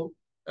also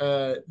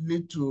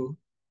lead to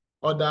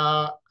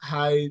other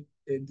high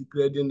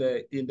degrading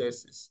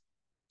indices.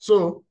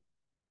 So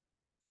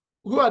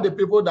who are the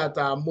people that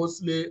are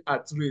mostly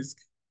at risk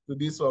to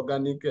these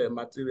organic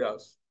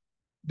materials?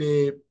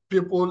 The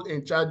people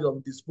in charge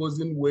of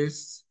disposing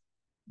waste,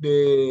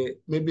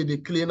 maybe the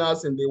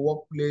cleaners in the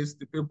workplace,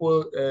 the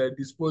people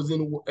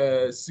disposing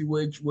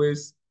sewage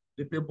waste,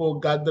 the people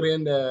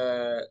gathering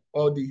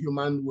all the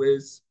human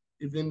waste,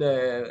 even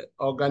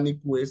organic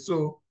waste.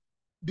 So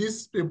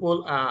these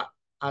people are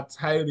at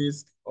high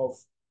risk of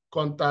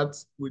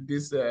contact with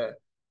these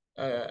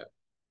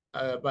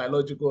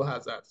biological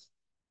hazards.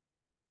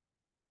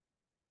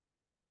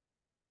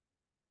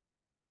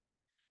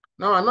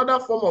 Now, another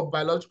form of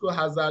biological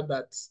hazard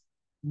that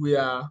we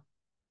are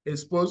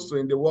exposed to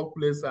in the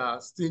workplace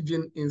are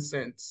stinging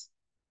insects.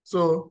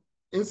 So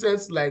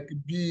insects like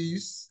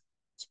bees,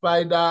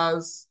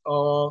 spiders,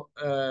 or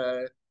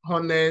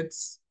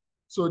hornets.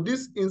 So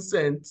these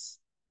insects,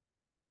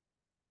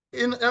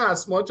 in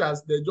as much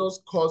as they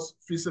just cause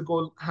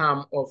physical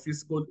harm or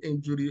physical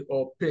injury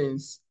or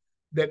pains,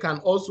 they can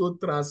also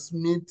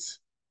transmit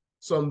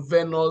some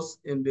venom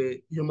in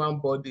the human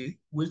body,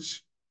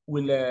 which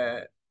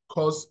will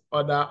cause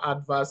other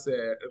adverse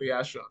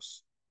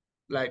reactions,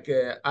 like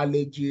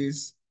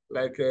allergies,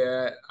 like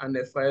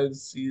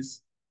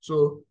anaphylaxis.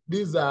 So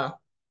these are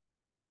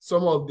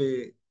some of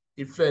the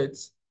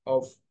effects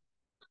of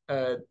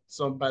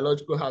some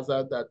biological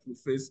hazard that we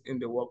face in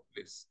the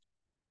workplace.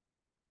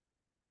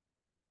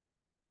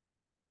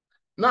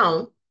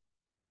 Now,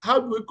 how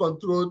do we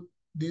control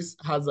these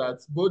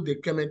hazards, both the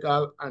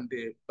chemical and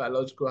the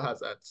biological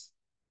hazards?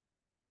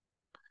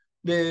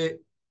 The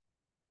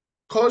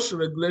Koch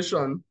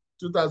Regulation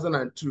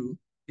 2002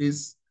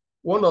 is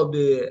one of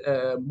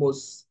the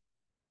most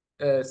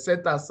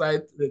set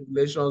aside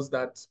regulations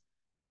that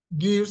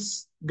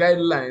gives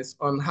guidelines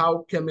on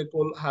how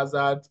chemical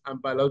hazards and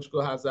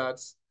biological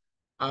hazards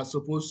are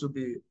supposed to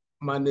be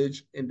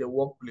managed in the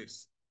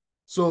workplace.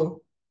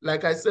 So,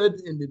 like I said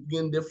in the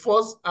beginning, the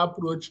first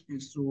approach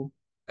is to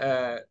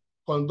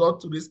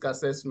conduct risk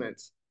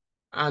assessments.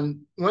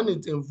 And when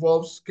it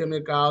involves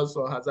chemicals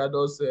or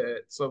hazardous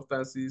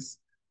substances,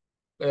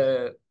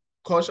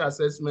 Koch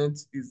assessment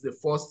is the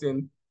first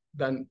thing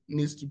that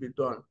needs to be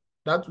done.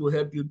 That will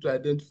help you to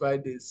identify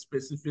the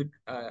specific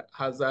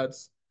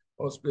hazards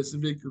or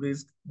specific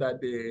risk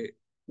that the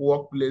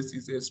workplace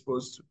is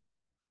exposed to.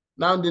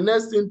 Now, the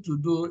next thing to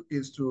do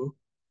is to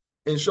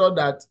ensure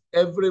that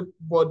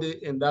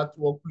everybody in that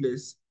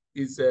workplace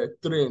is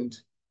trained,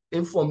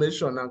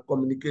 information and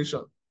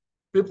communication.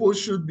 People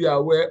should be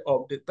aware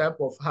of the type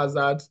of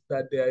hazard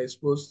that they are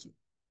exposed to,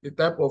 the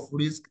type of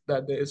risk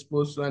that they're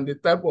exposed to, and the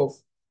type of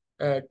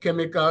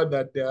chemical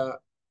that they are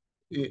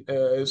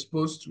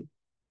exposed to.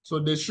 So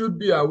they should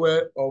be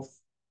aware of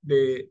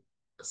the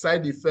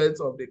side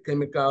effects of the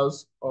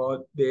chemicals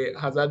or the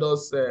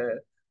hazardous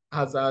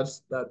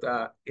hazards that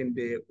are in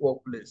the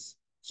workplace.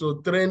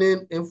 So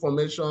training,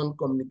 information,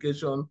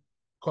 communication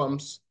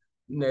comes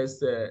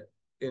next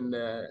in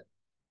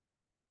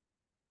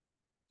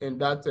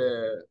that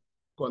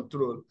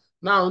control.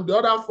 Now, the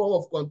other form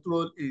of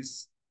control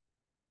is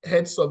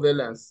health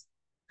surveillance.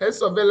 Health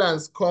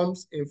surveillance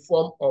comes in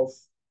form of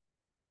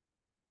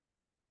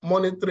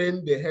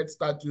monitoring the health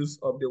status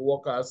of the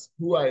workers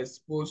who are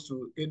exposed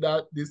to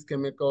either these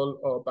chemical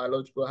or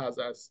biological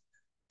hazards,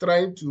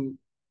 trying to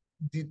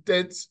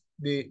detect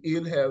the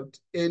ill health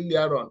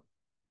earlier on.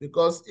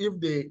 Because if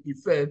the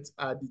effects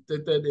are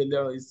detected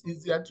earlier on, it's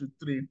easier to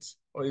treat,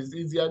 or it's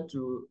easier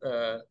to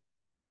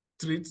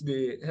treat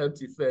the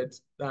health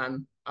effects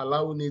than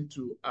allowing it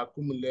to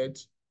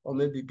accumulate or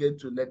maybe get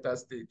to later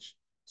stage.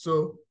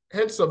 So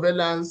health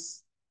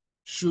surveillance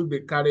should be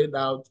carried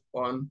out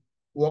on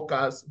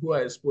workers who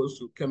are exposed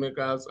to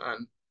chemicals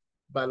and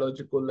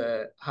biological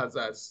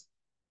hazards.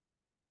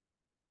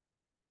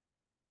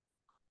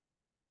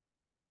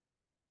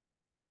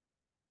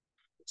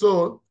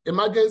 So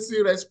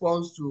emergency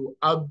response to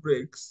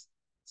outbreaks.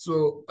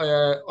 So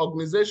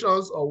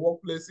organizations or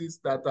workplaces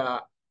that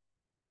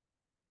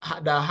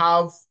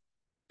have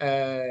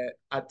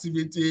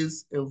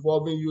activities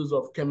involving use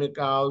of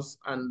chemicals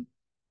and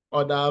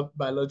other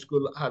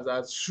biological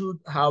hazards should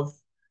have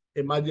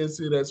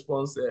emergency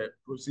response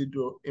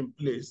procedure in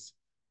place.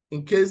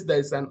 In case there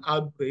is an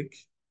outbreak,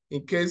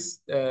 in case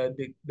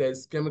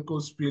there's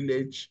chemical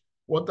spillage,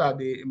 what are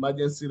the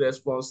emergency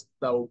response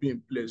that will be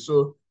in place?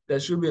 So there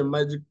should be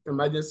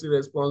emergency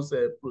response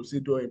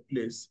procedure in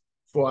place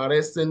for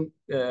arresting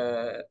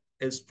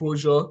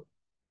exposure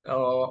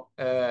or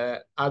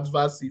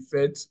adverse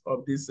effects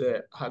of these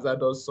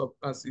hazardous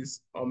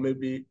substances or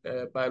maybe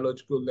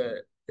biological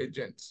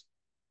agents.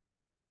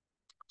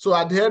 So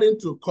adhering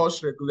to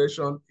cost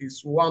regulation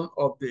is one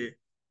of the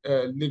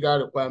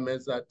legal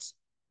requirements that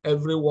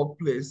every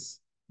workplace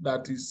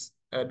that is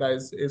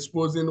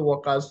exposing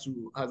workers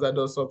to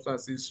hazardous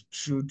substances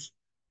should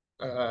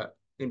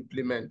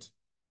implement.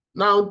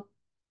 Now,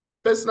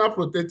 personal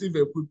protective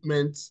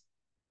equipment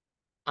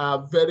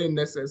are very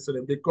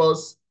necessary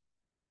because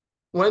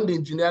when the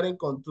engineering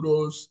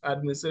controls,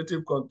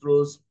 administrative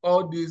controls,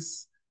 all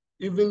these,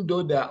 even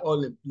though they are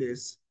all in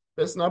place,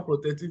 personal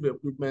protective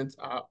equipment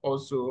are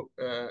also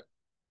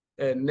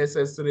a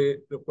necessary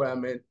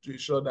requirement to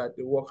ensure that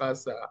the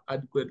workers are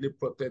adequately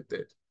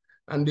protected.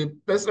 And the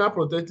personal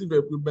protective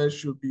equipment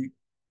should be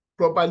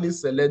properly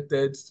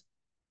selected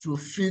to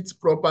fit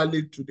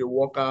properly to the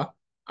worker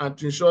and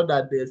to ensure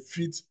that they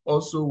fit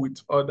also with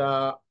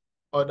other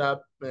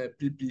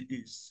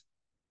PPEs.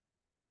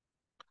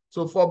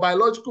 So for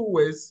biological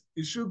waste,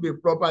 it should be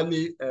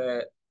properly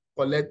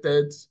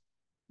collected.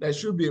 There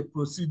should be a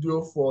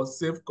procedure for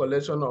safe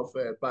collection of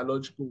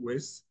biological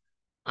waste.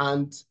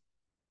 And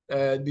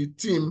the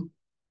team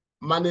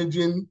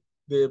managing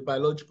the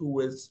biological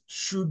waste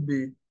should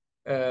be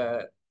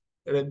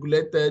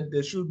regulated.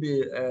 They should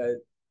be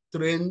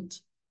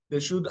trained. They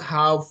should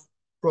have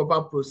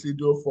proper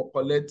procedure for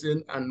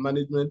collecting and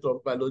management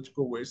of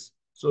biological waste.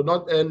 So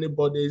not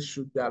anybody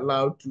should be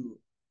allowed to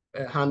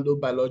handle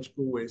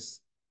biological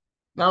waste.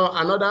 Now,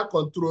 another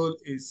control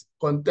is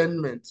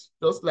containment.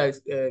 Just like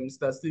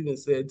Mr.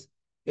 Stevens said,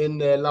 in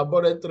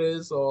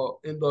laboratories or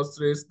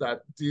industries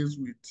that deals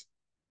with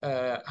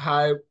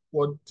high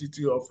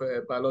quantity of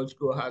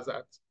biological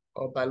hazards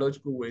or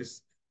biological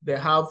waste, they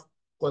have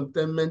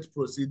containment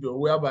procedure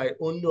whereby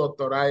only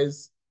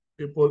authorized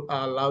people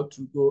are allowed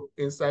to go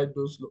inside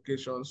those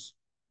locations.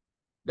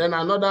 Then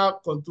another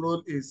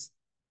control is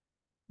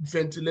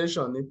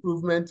ventilation,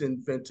 improvement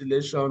in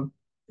ventilation,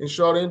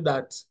 ensuring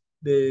that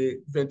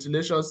the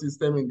ventilation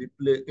system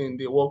in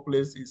the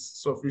workplace is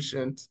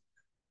sufficient.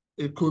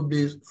 It could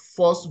be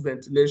forced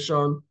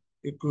ventilation.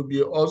 It could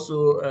be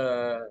also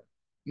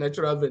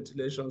natural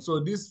ventilation.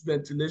 So this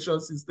ventilation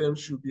system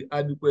should be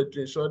adequate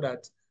to ensure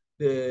that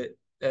the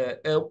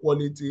air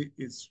quality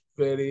is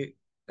very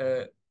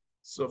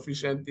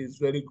sufficient, is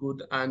very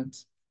good, and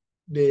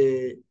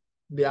the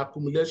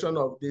accumulation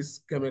of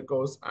these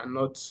chemicals are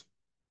not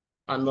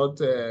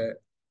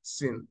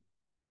seen.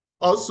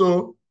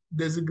 Also,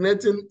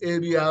 designating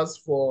areas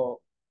for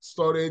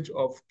storage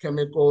of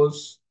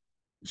chemicals,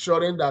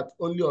 ensuring that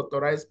only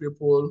authorized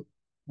people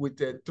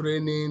with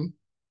training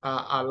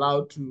are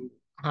allowed to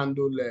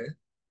handle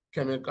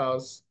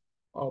chemicals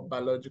or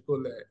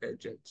biological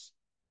agents.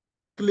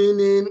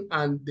 Cleaning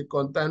and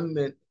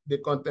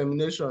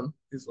decontamination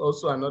is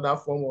also another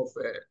form of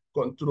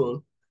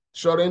control,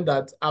 ensuring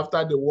that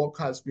after the work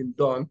has been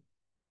done,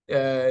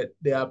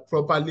 they are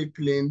properly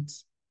cleaned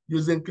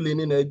using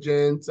cleaning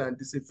agents and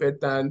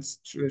disinfectants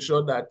to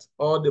ensure that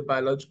all the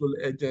biological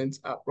agents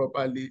are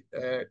properly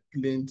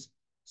cleaned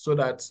so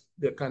that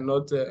they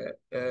cannot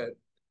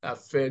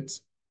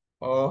affect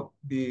or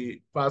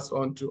be passed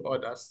on to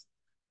others.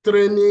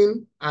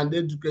 Training and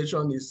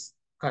education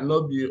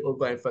cannot be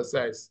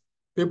overemphasized.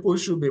 People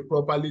should be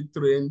properly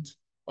trained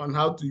on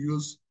how to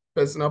use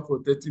personal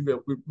protective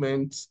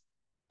equipment.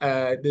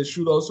 They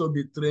should also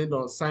be trained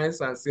on signs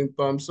and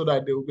symptoms so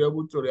that they will be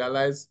able to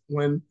realize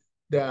when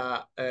they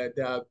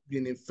have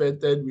been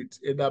infected with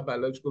either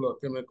biological or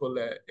chemical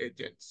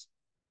agents.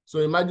 So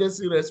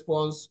emergency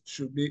response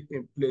should be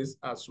in place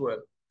as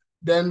well.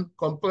 Then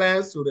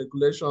compliance to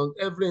regulations.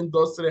 Every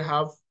industry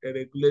have a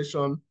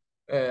regulation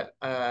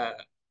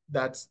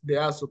that they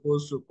are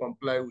supposed to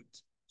comply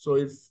with. So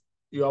if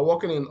you are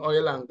working in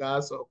oil and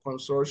gas or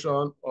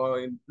construction or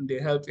in the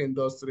health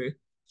industry,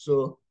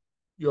 so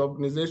your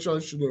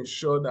organization should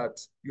ensure that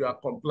you are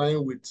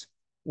complying with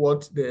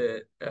what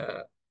the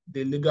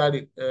legal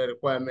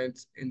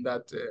requirements in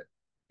that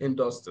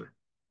industry.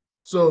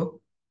 So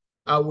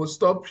I will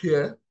stop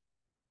here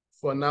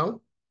for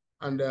now,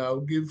 and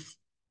I'll give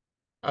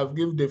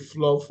the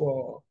floor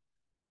for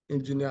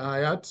Engineer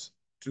Hayat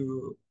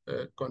to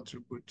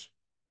contribute.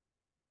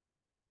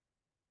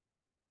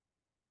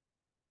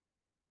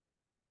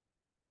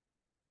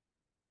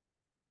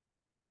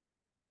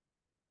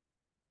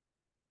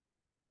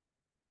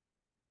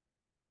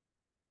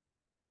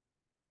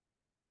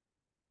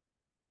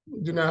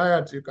 Engineer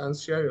Hayat, you can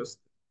share your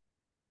screen.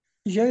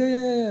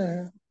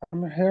 Yeah.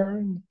 I'm here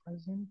in the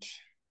present.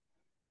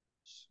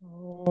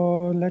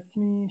 So let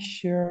me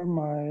share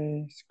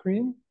my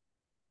screen.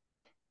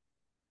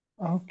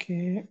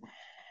 Okay.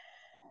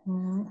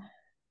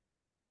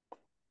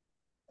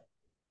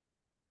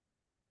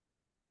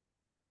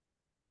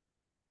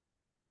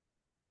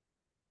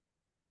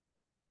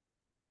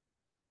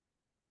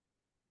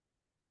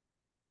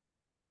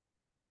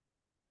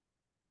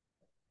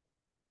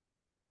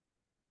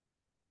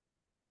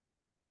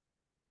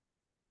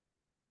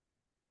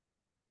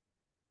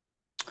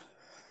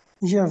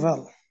 Yeah,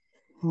 well,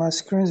 my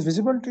screen is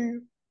visible to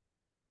you.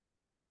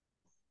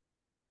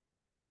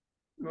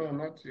 No,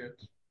 not yet.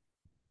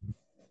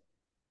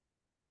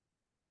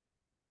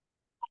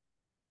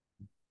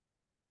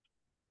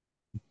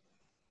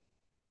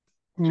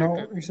 No,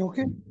 Check it. it's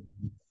okay.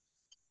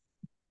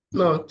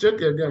 No,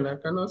 check again. I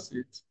cannot see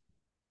it.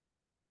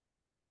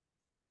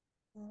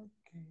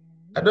 Okay.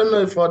 I don't know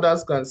if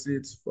others can see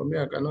it. For me,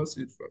 I cannot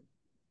see it.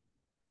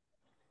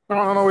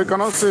 No, we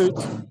cannot see it.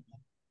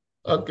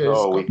 Okay,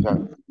 No, we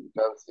can't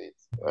see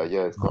it.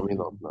 Yeah, it's coming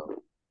up now.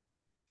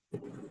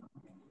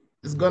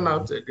 It's gone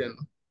out again.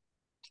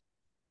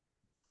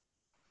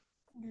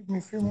 Give me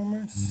a few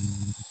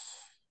moments.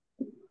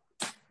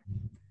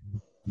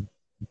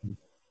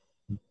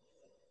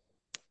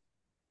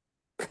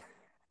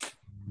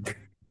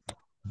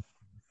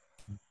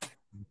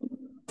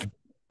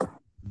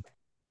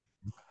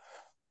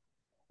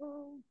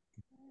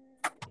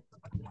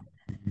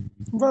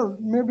 Well,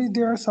 maybe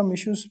there are some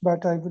issues,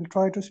 but I will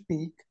try to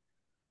speak.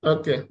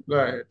 Okay, go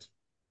ahead.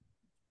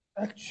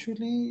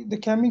 Actually, the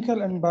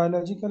chemical and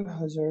biological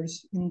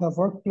hazards in the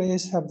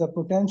workplace have the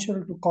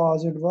potential to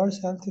cause adverse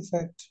health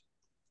effects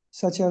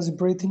such as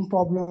breathing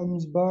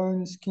problems,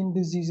 burns, skin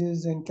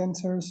diseases, and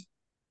cancers.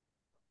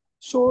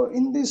 So,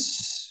 in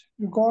this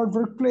regard,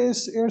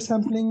 workplace air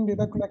sampling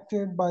data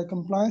collected by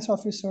compliance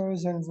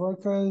officers and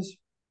workers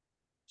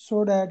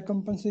so that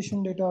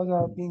compensation data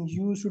are being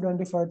used to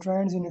identify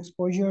trends in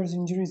exposures,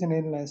 injuries, and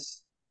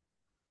illness.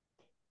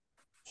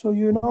 So,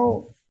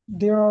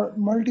 there are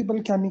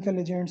multiple chemical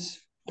agents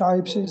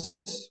types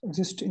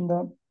exist in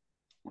the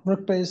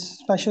workplace,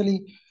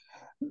 especially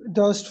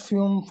dust,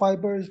 fume,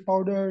 fibers,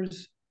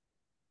 powders,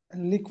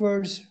 and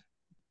liquids,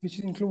 which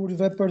include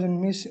vapors and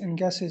mist and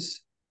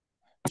gases.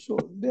 So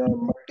there are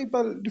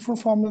multiple different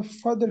forms of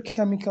further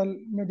chemical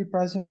may be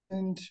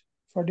present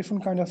for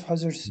different kind of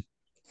hazards.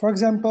 For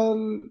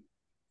example,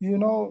 you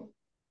know,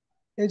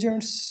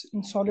 agents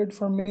in solid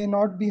form may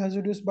not be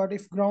hazardous, but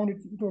if ground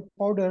into a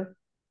powder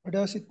or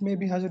dust, it may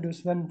be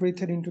hazardous when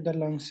breathed into the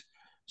lungs.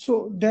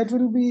 So that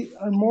will be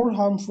more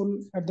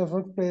harmful at the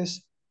workplace.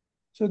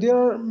 So there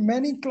are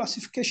many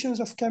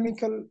classifications of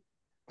chemical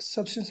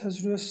substance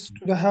hazardous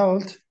to the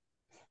health,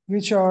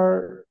 which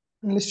are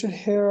listed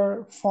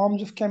here.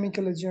 Forms of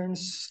chemical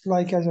agents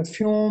like as a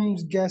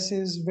fumes,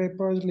 gases,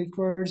 vapors,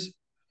 liquids.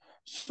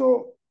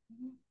 So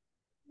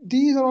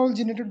these are all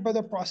generated by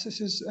the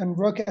processes and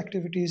work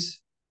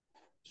activities.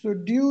 So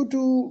due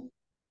to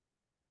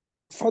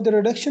for the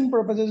reduction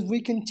purposes,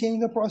 we can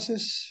change the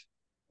process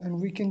and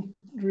we can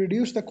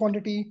reduce the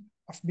quantity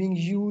of being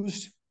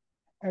used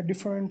at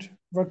different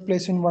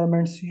workplace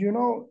environments.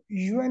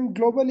 UN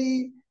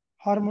globally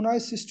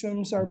harmonized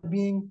systems are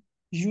being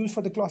used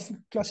for the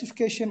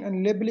classification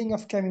and labeling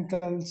of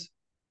chemicals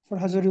for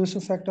hazardous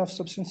effect of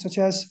substance such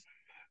as,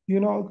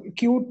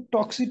 acute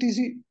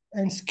toxicity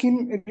and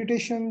skin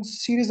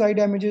irritations, serious eye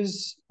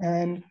damages,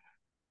 and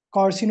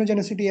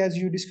carcinogenicity, as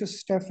you discussed,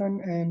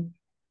 Stefan, and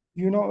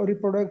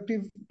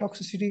reproductive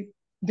toxicity.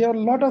 There are a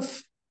lot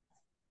of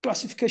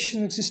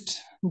classifications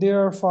exist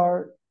there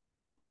for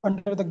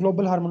under the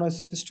global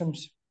harmonized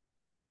systems.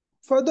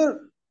 Further,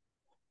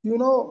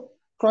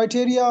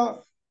 criteria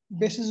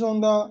basis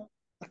on the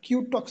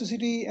acute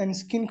toxicity and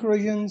skin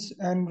corrosions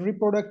and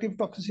reproductive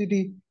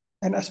toxicity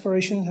and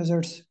aspiration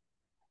hazards.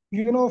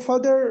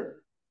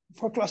 Further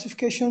for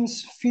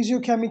classifications,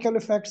 physiochemical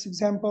effects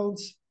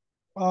examples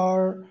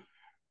are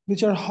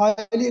which are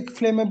highly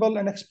flammable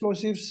and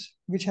explosives,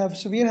 which have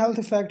severe health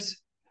effects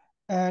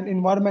and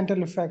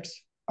environmental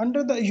effects.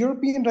 Under the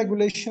European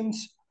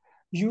regulations,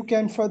 you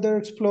can further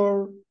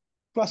explore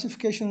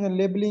classifications and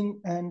labeling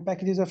and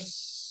packages of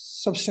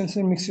substances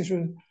and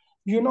mixtures.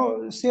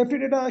 Safety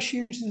data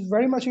sheets is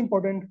very much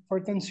important for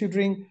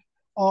considering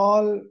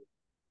all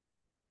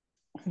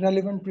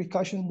relevant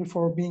precautions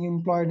before being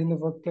employed in the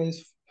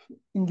workplace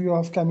in view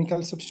of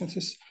chemical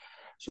substances.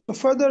 So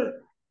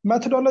further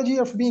methodology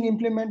of being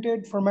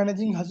implemented for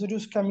managing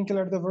hazardous chemical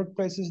at the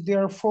workplaces,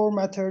 there are 4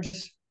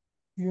 methods,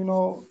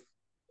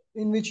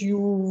 in which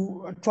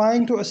you are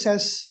trying to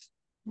assess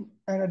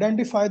and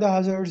identify the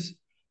hazards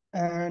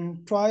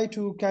and try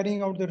to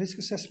carrying out the risk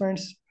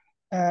assessments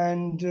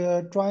and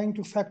trying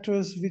to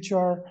factors which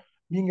are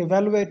being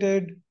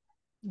evaluated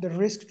the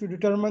risk to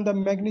determine the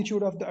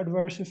magnitude of the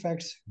adverse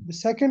effects. The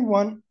second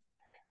one,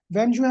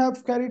 when you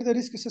have carried the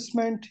risk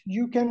assessment,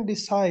 you can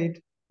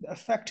decide the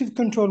effective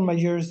control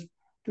measures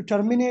to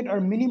terminate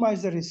or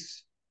minimize the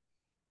risks.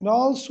 And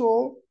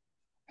also,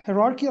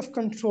 hierarchy of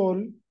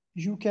control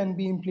you can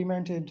be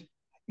implemented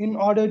in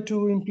order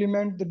to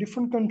implement the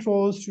different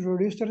controls to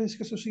reduce the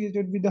risk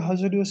associated with the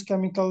hazardous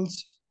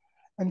chemicals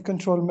and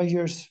control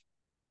measures.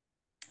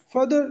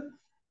 Further,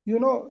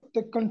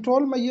 the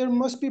control measure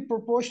must be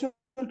proportional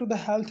to the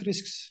health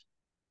risks.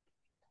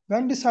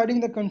 When deciding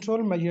the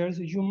control measures,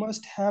 you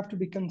must have to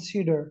be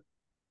consider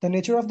the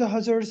nature of the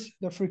hazards,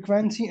 the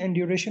frequency and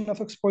duration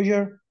of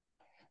exposure,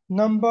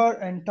 number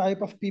and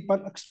type of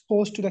people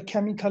exposed to the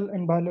chemical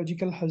and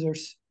biological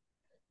hazards.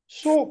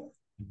 So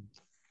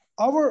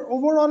our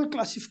overall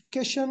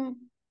classification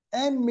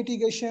and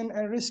mitigation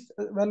and risk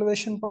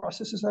evaluation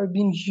processes are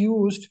being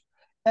used.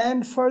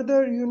 And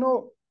further,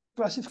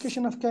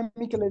 classification of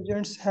chemical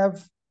agents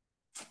have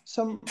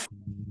some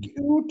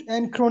acute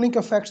and chronic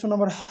effects on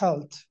our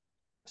health.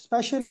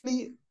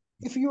 Especially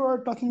if you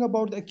are talking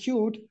about the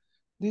acute,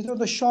 these are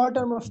the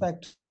short-term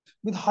effects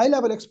with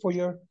high-level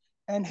exposure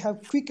and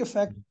have quick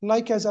effect,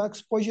 like as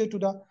exposure to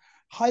the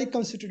high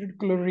concentrated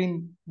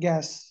chlorine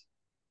gas.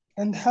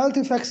 And health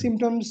effect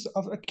symptoms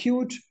of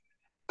acute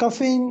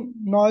coughing,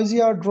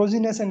 nausea,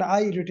 drowsiness, and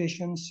eye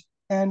irritations.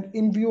 And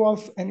in view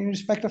of and in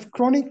respect of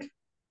chronic,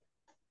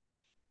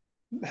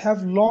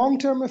 have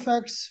long-term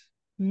effects,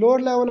 lower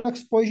level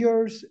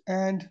exposures,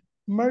 and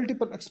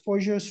multiple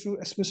exposures to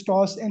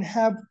asbestos, and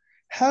have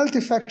health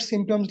effect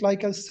symptoms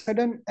like a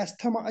sudden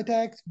asthma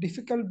attacks,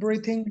 difficult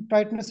breathing,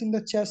 tightness in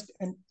the chest,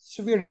 and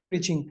severe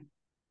itching.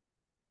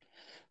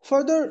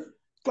 Further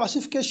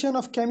classification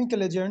of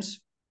chemical agents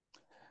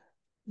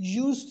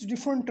use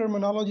different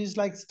terminologies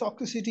like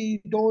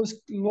toxicity, dose,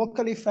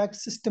 local effect,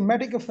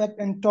 systematic effect,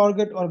 and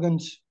target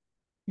organs.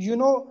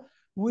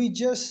 We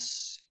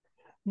just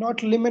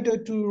not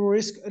limited to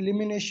risk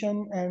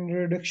elimination and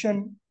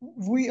reduction.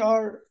 We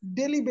are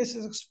daily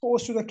basis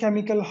exposed to the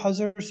chemical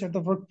hazards at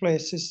the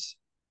workplaces.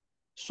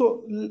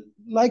 So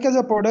like as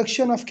a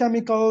production of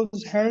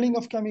chemicals, handling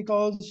of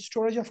chemicals,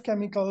 storage of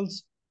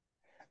chemicals,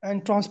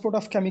 and transport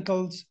of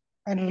chemicals,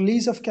 and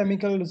release of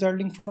chemical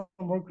resulting from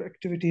work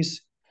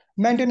activities,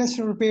 maintenance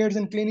and repairs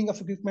and cleaning of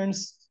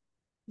equipments.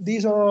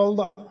 These are all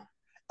the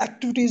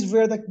activities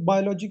where the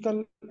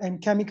biological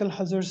and chemical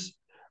hazards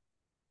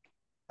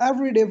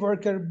everyday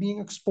worker being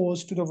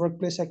exposed to the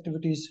workplace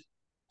activities.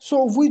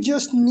 So we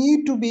just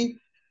need to be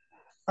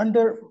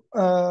under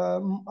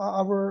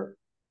our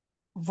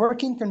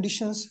working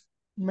conditions,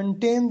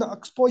 maintain the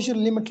exposure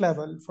limit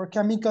level for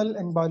chemical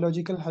and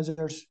biological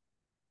hazards.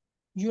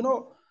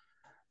 The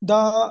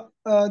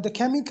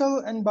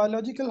chemical and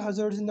biological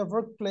hazards in the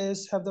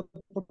workplace have the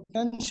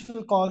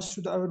potential cause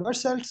to the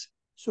adverse health.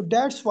 So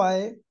that's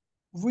why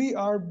we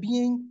are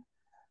being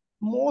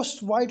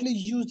most widely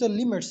use the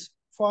limits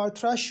for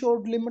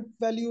threshold limit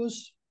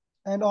values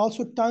and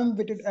also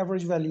time-weighted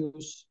average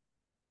values.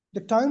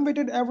 The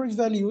time-weighted average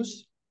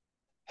values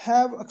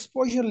have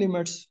exposure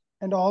limits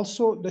and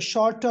also the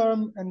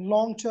short-term and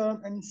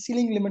long-term and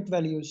ceiling limit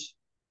values.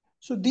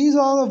 So these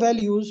are the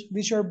values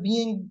which are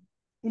being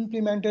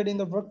implemented in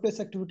the workplace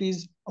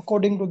activities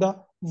according to the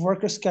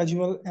worker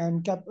schedule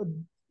and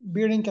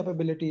bearing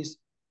capabilities.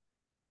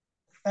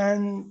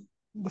 And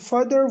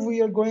further,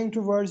 we are going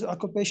towards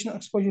occupational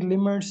exposure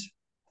limits.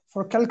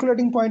 For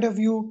calculating point of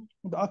view,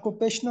 the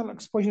occupational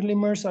exposure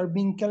limits are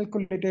being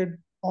calculated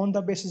on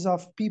the basis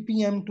of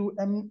ppm to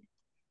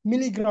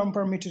milligram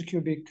per meter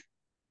cubic.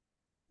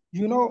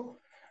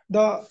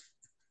 The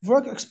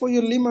work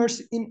exposure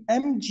limits in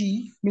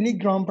mg,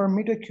 milligram per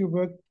meter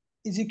cubic,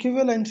 is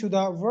equivalent to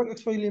the work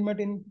exposure limit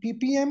in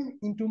ppm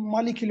into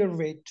molecular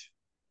weight.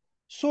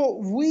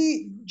 So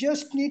we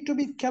just need to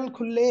be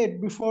calculated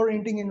before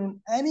entering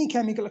into any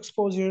chemical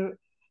exposure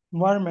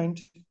environment.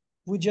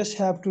 We just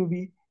have to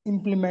be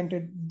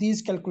implemented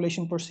these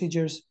calculation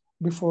procedures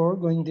before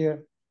going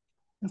there.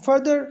 And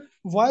further,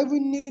 why we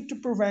need to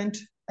prevent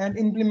and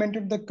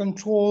implemented the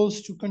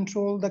controls to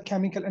control the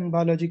chemical and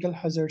biological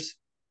hazards.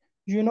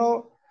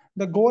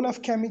 The goal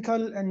of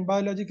chemical and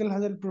biological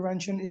hazard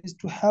prevention is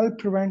to help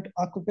prevent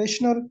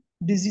occupational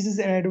diseases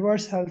and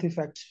adverse health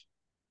effects.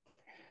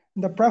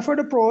 The preferred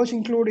approach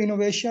include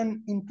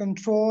innovation in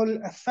control,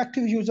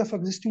 effective use of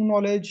existing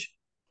knowledge,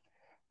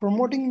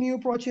 promoting new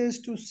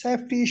approaches to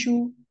safety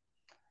issue,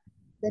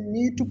 the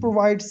need to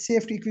provide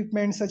safety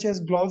equipment such as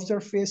gloves or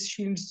face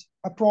shields,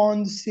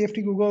 aprons,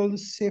 safety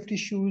goggles, safety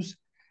shoes,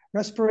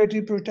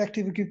 respiratory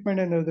protective equipment,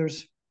 and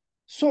others.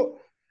 So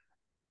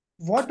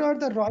what are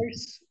the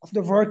rights of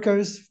the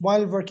workers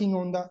while working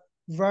on the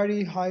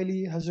very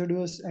highly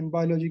hazardous and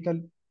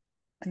biological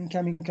and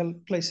chemical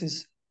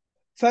places?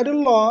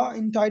 Federal law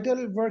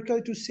entitled Worker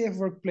to Safe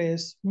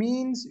Workplace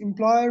means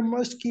employer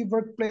must keep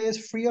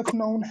workplace free of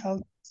known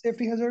health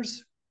safety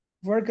hazards.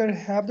 Workers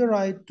have the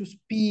right to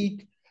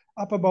speak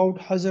up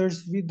about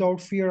hazards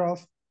without fear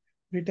of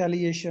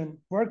retaliation.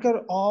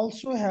 Workers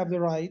also have the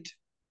right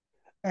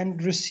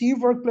and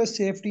receive workplace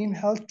safety and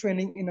health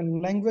training in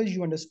a language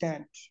you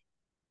understand.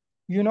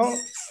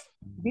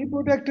 Be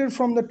protected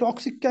from the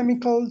toxic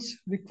chemicals,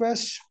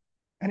 request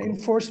and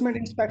enforcement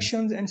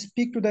inspections and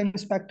speak to the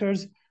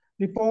inspectors,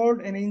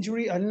 report an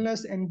injury,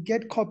 illness, and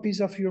get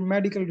copies of your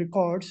medical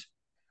records.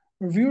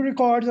 Review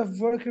records of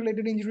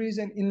work-related injuries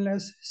and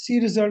illness. See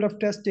result of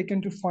tests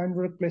taken to find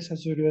workplace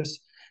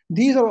hazards.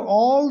 These are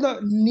all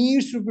the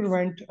needs to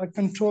prevent or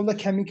control the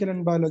chemical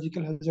and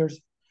biological hazards.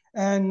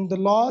 And the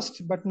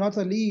last but not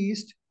the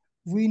least,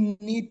 we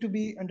need to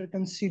be under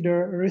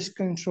consider risk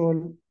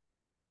control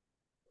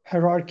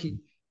hierarchy.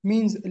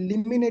 Means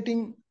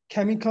eliminating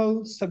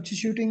chemicals,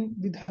 substituting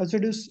with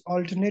hazardous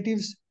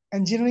alternatives,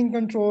 engineering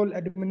control,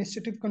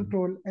 administrative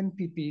control, and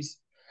PPs.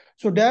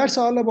 So that's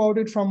all about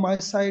it from my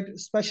side,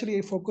 especially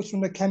a focus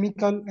on the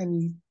chemical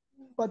and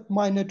but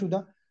minor to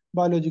the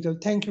biological.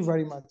 Thank you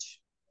very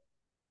much.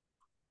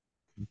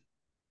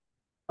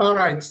 All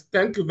right.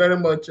 Thank you very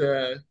much,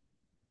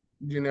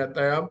 Junior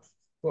Tayab,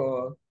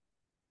 for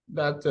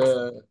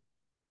that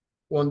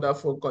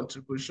wonderful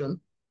contribution.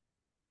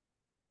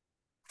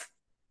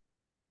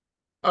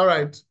 All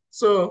right.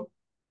 So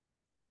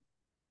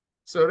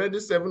it's already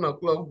 7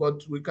 o'clock,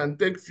 but we can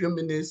take a few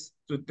minutes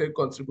to take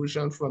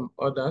contribution from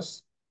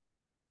others.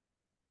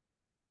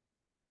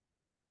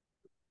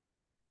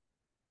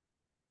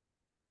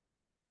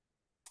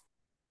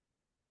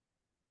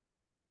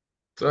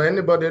 So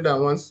anybody that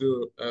wants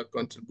to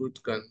contribute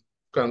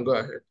can go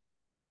ahead.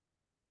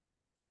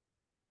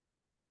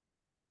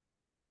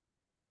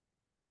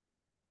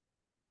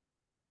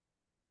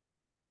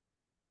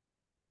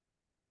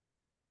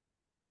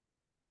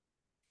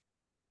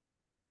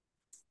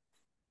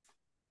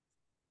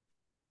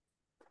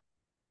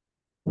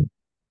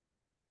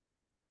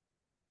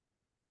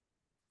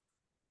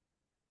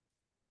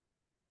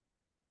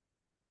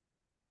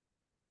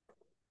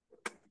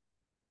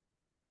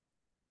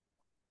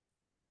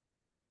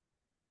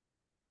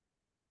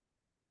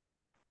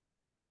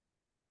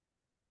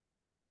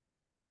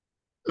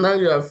 Now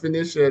you have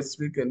finished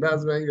speaking.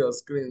 That's when your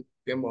screen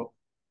came up.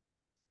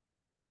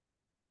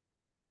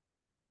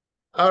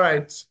 All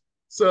right.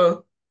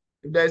 So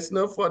if there is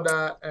no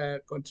further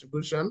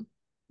contribution,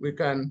 we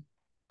can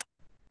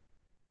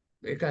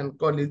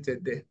call it a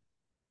day.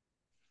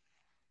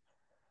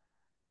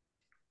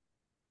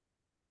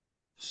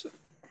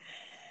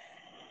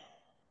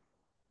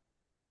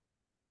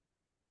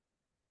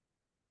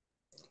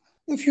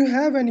 If you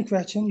have any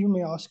question, you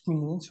may ask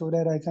me so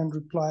that I can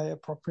reply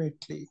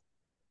appropriately.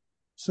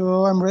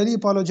 So I'm really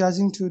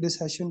apologizing to this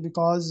session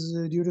because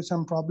due to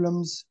some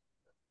problems,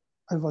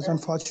 I was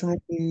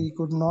unfortunately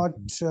could not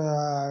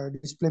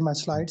display my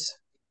slides.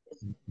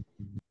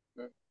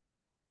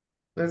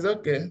 It's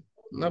okay,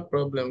 no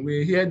problem.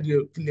 We heard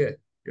you clear.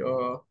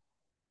 Your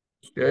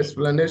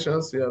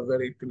explanations are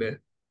very clear,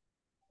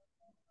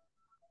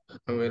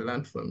 and we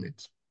learned from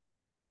it.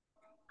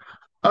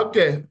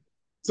 Okay,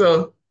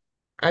 so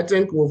I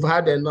think we've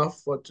had enough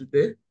for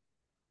today.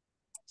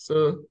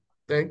 So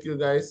thank you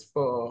guys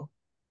for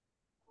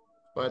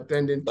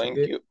attending today. Thank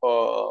you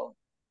all.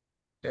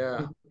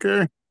 Yeah.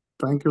 Okay.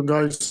 Thank you,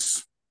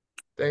 guys.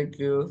 Thank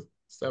you,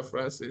 Sir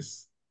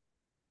Francis.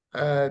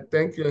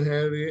 Thank you,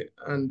 Henry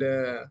and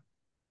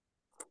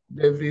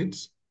David.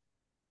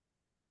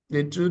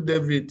 The two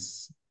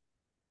Davids.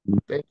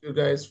 Thank you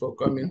guys for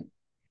coming.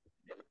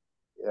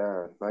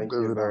 Yeah, thank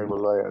you David very and much.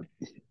 Goliath.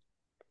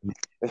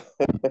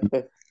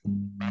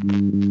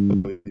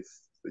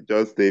 It's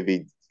just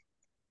David.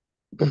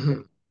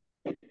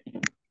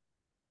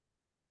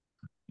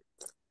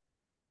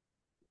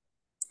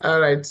 All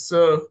right,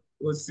 so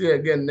we'll see you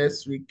again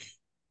next week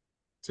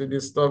to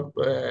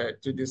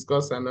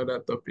discuss another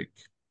topic.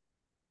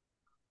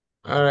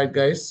 All right,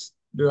 guys,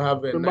 do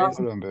have a nice.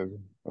 Hold on,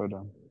 David. Hold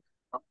on.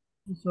 Thank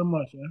you so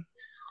much.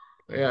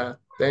 Yeah,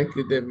 thank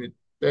you, David.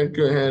 Thank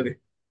you, Henry.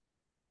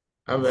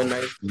 Have a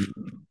nice.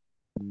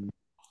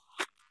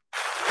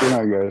 Good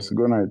night, guys.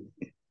 Good night.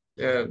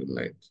 Yeah, good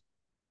night.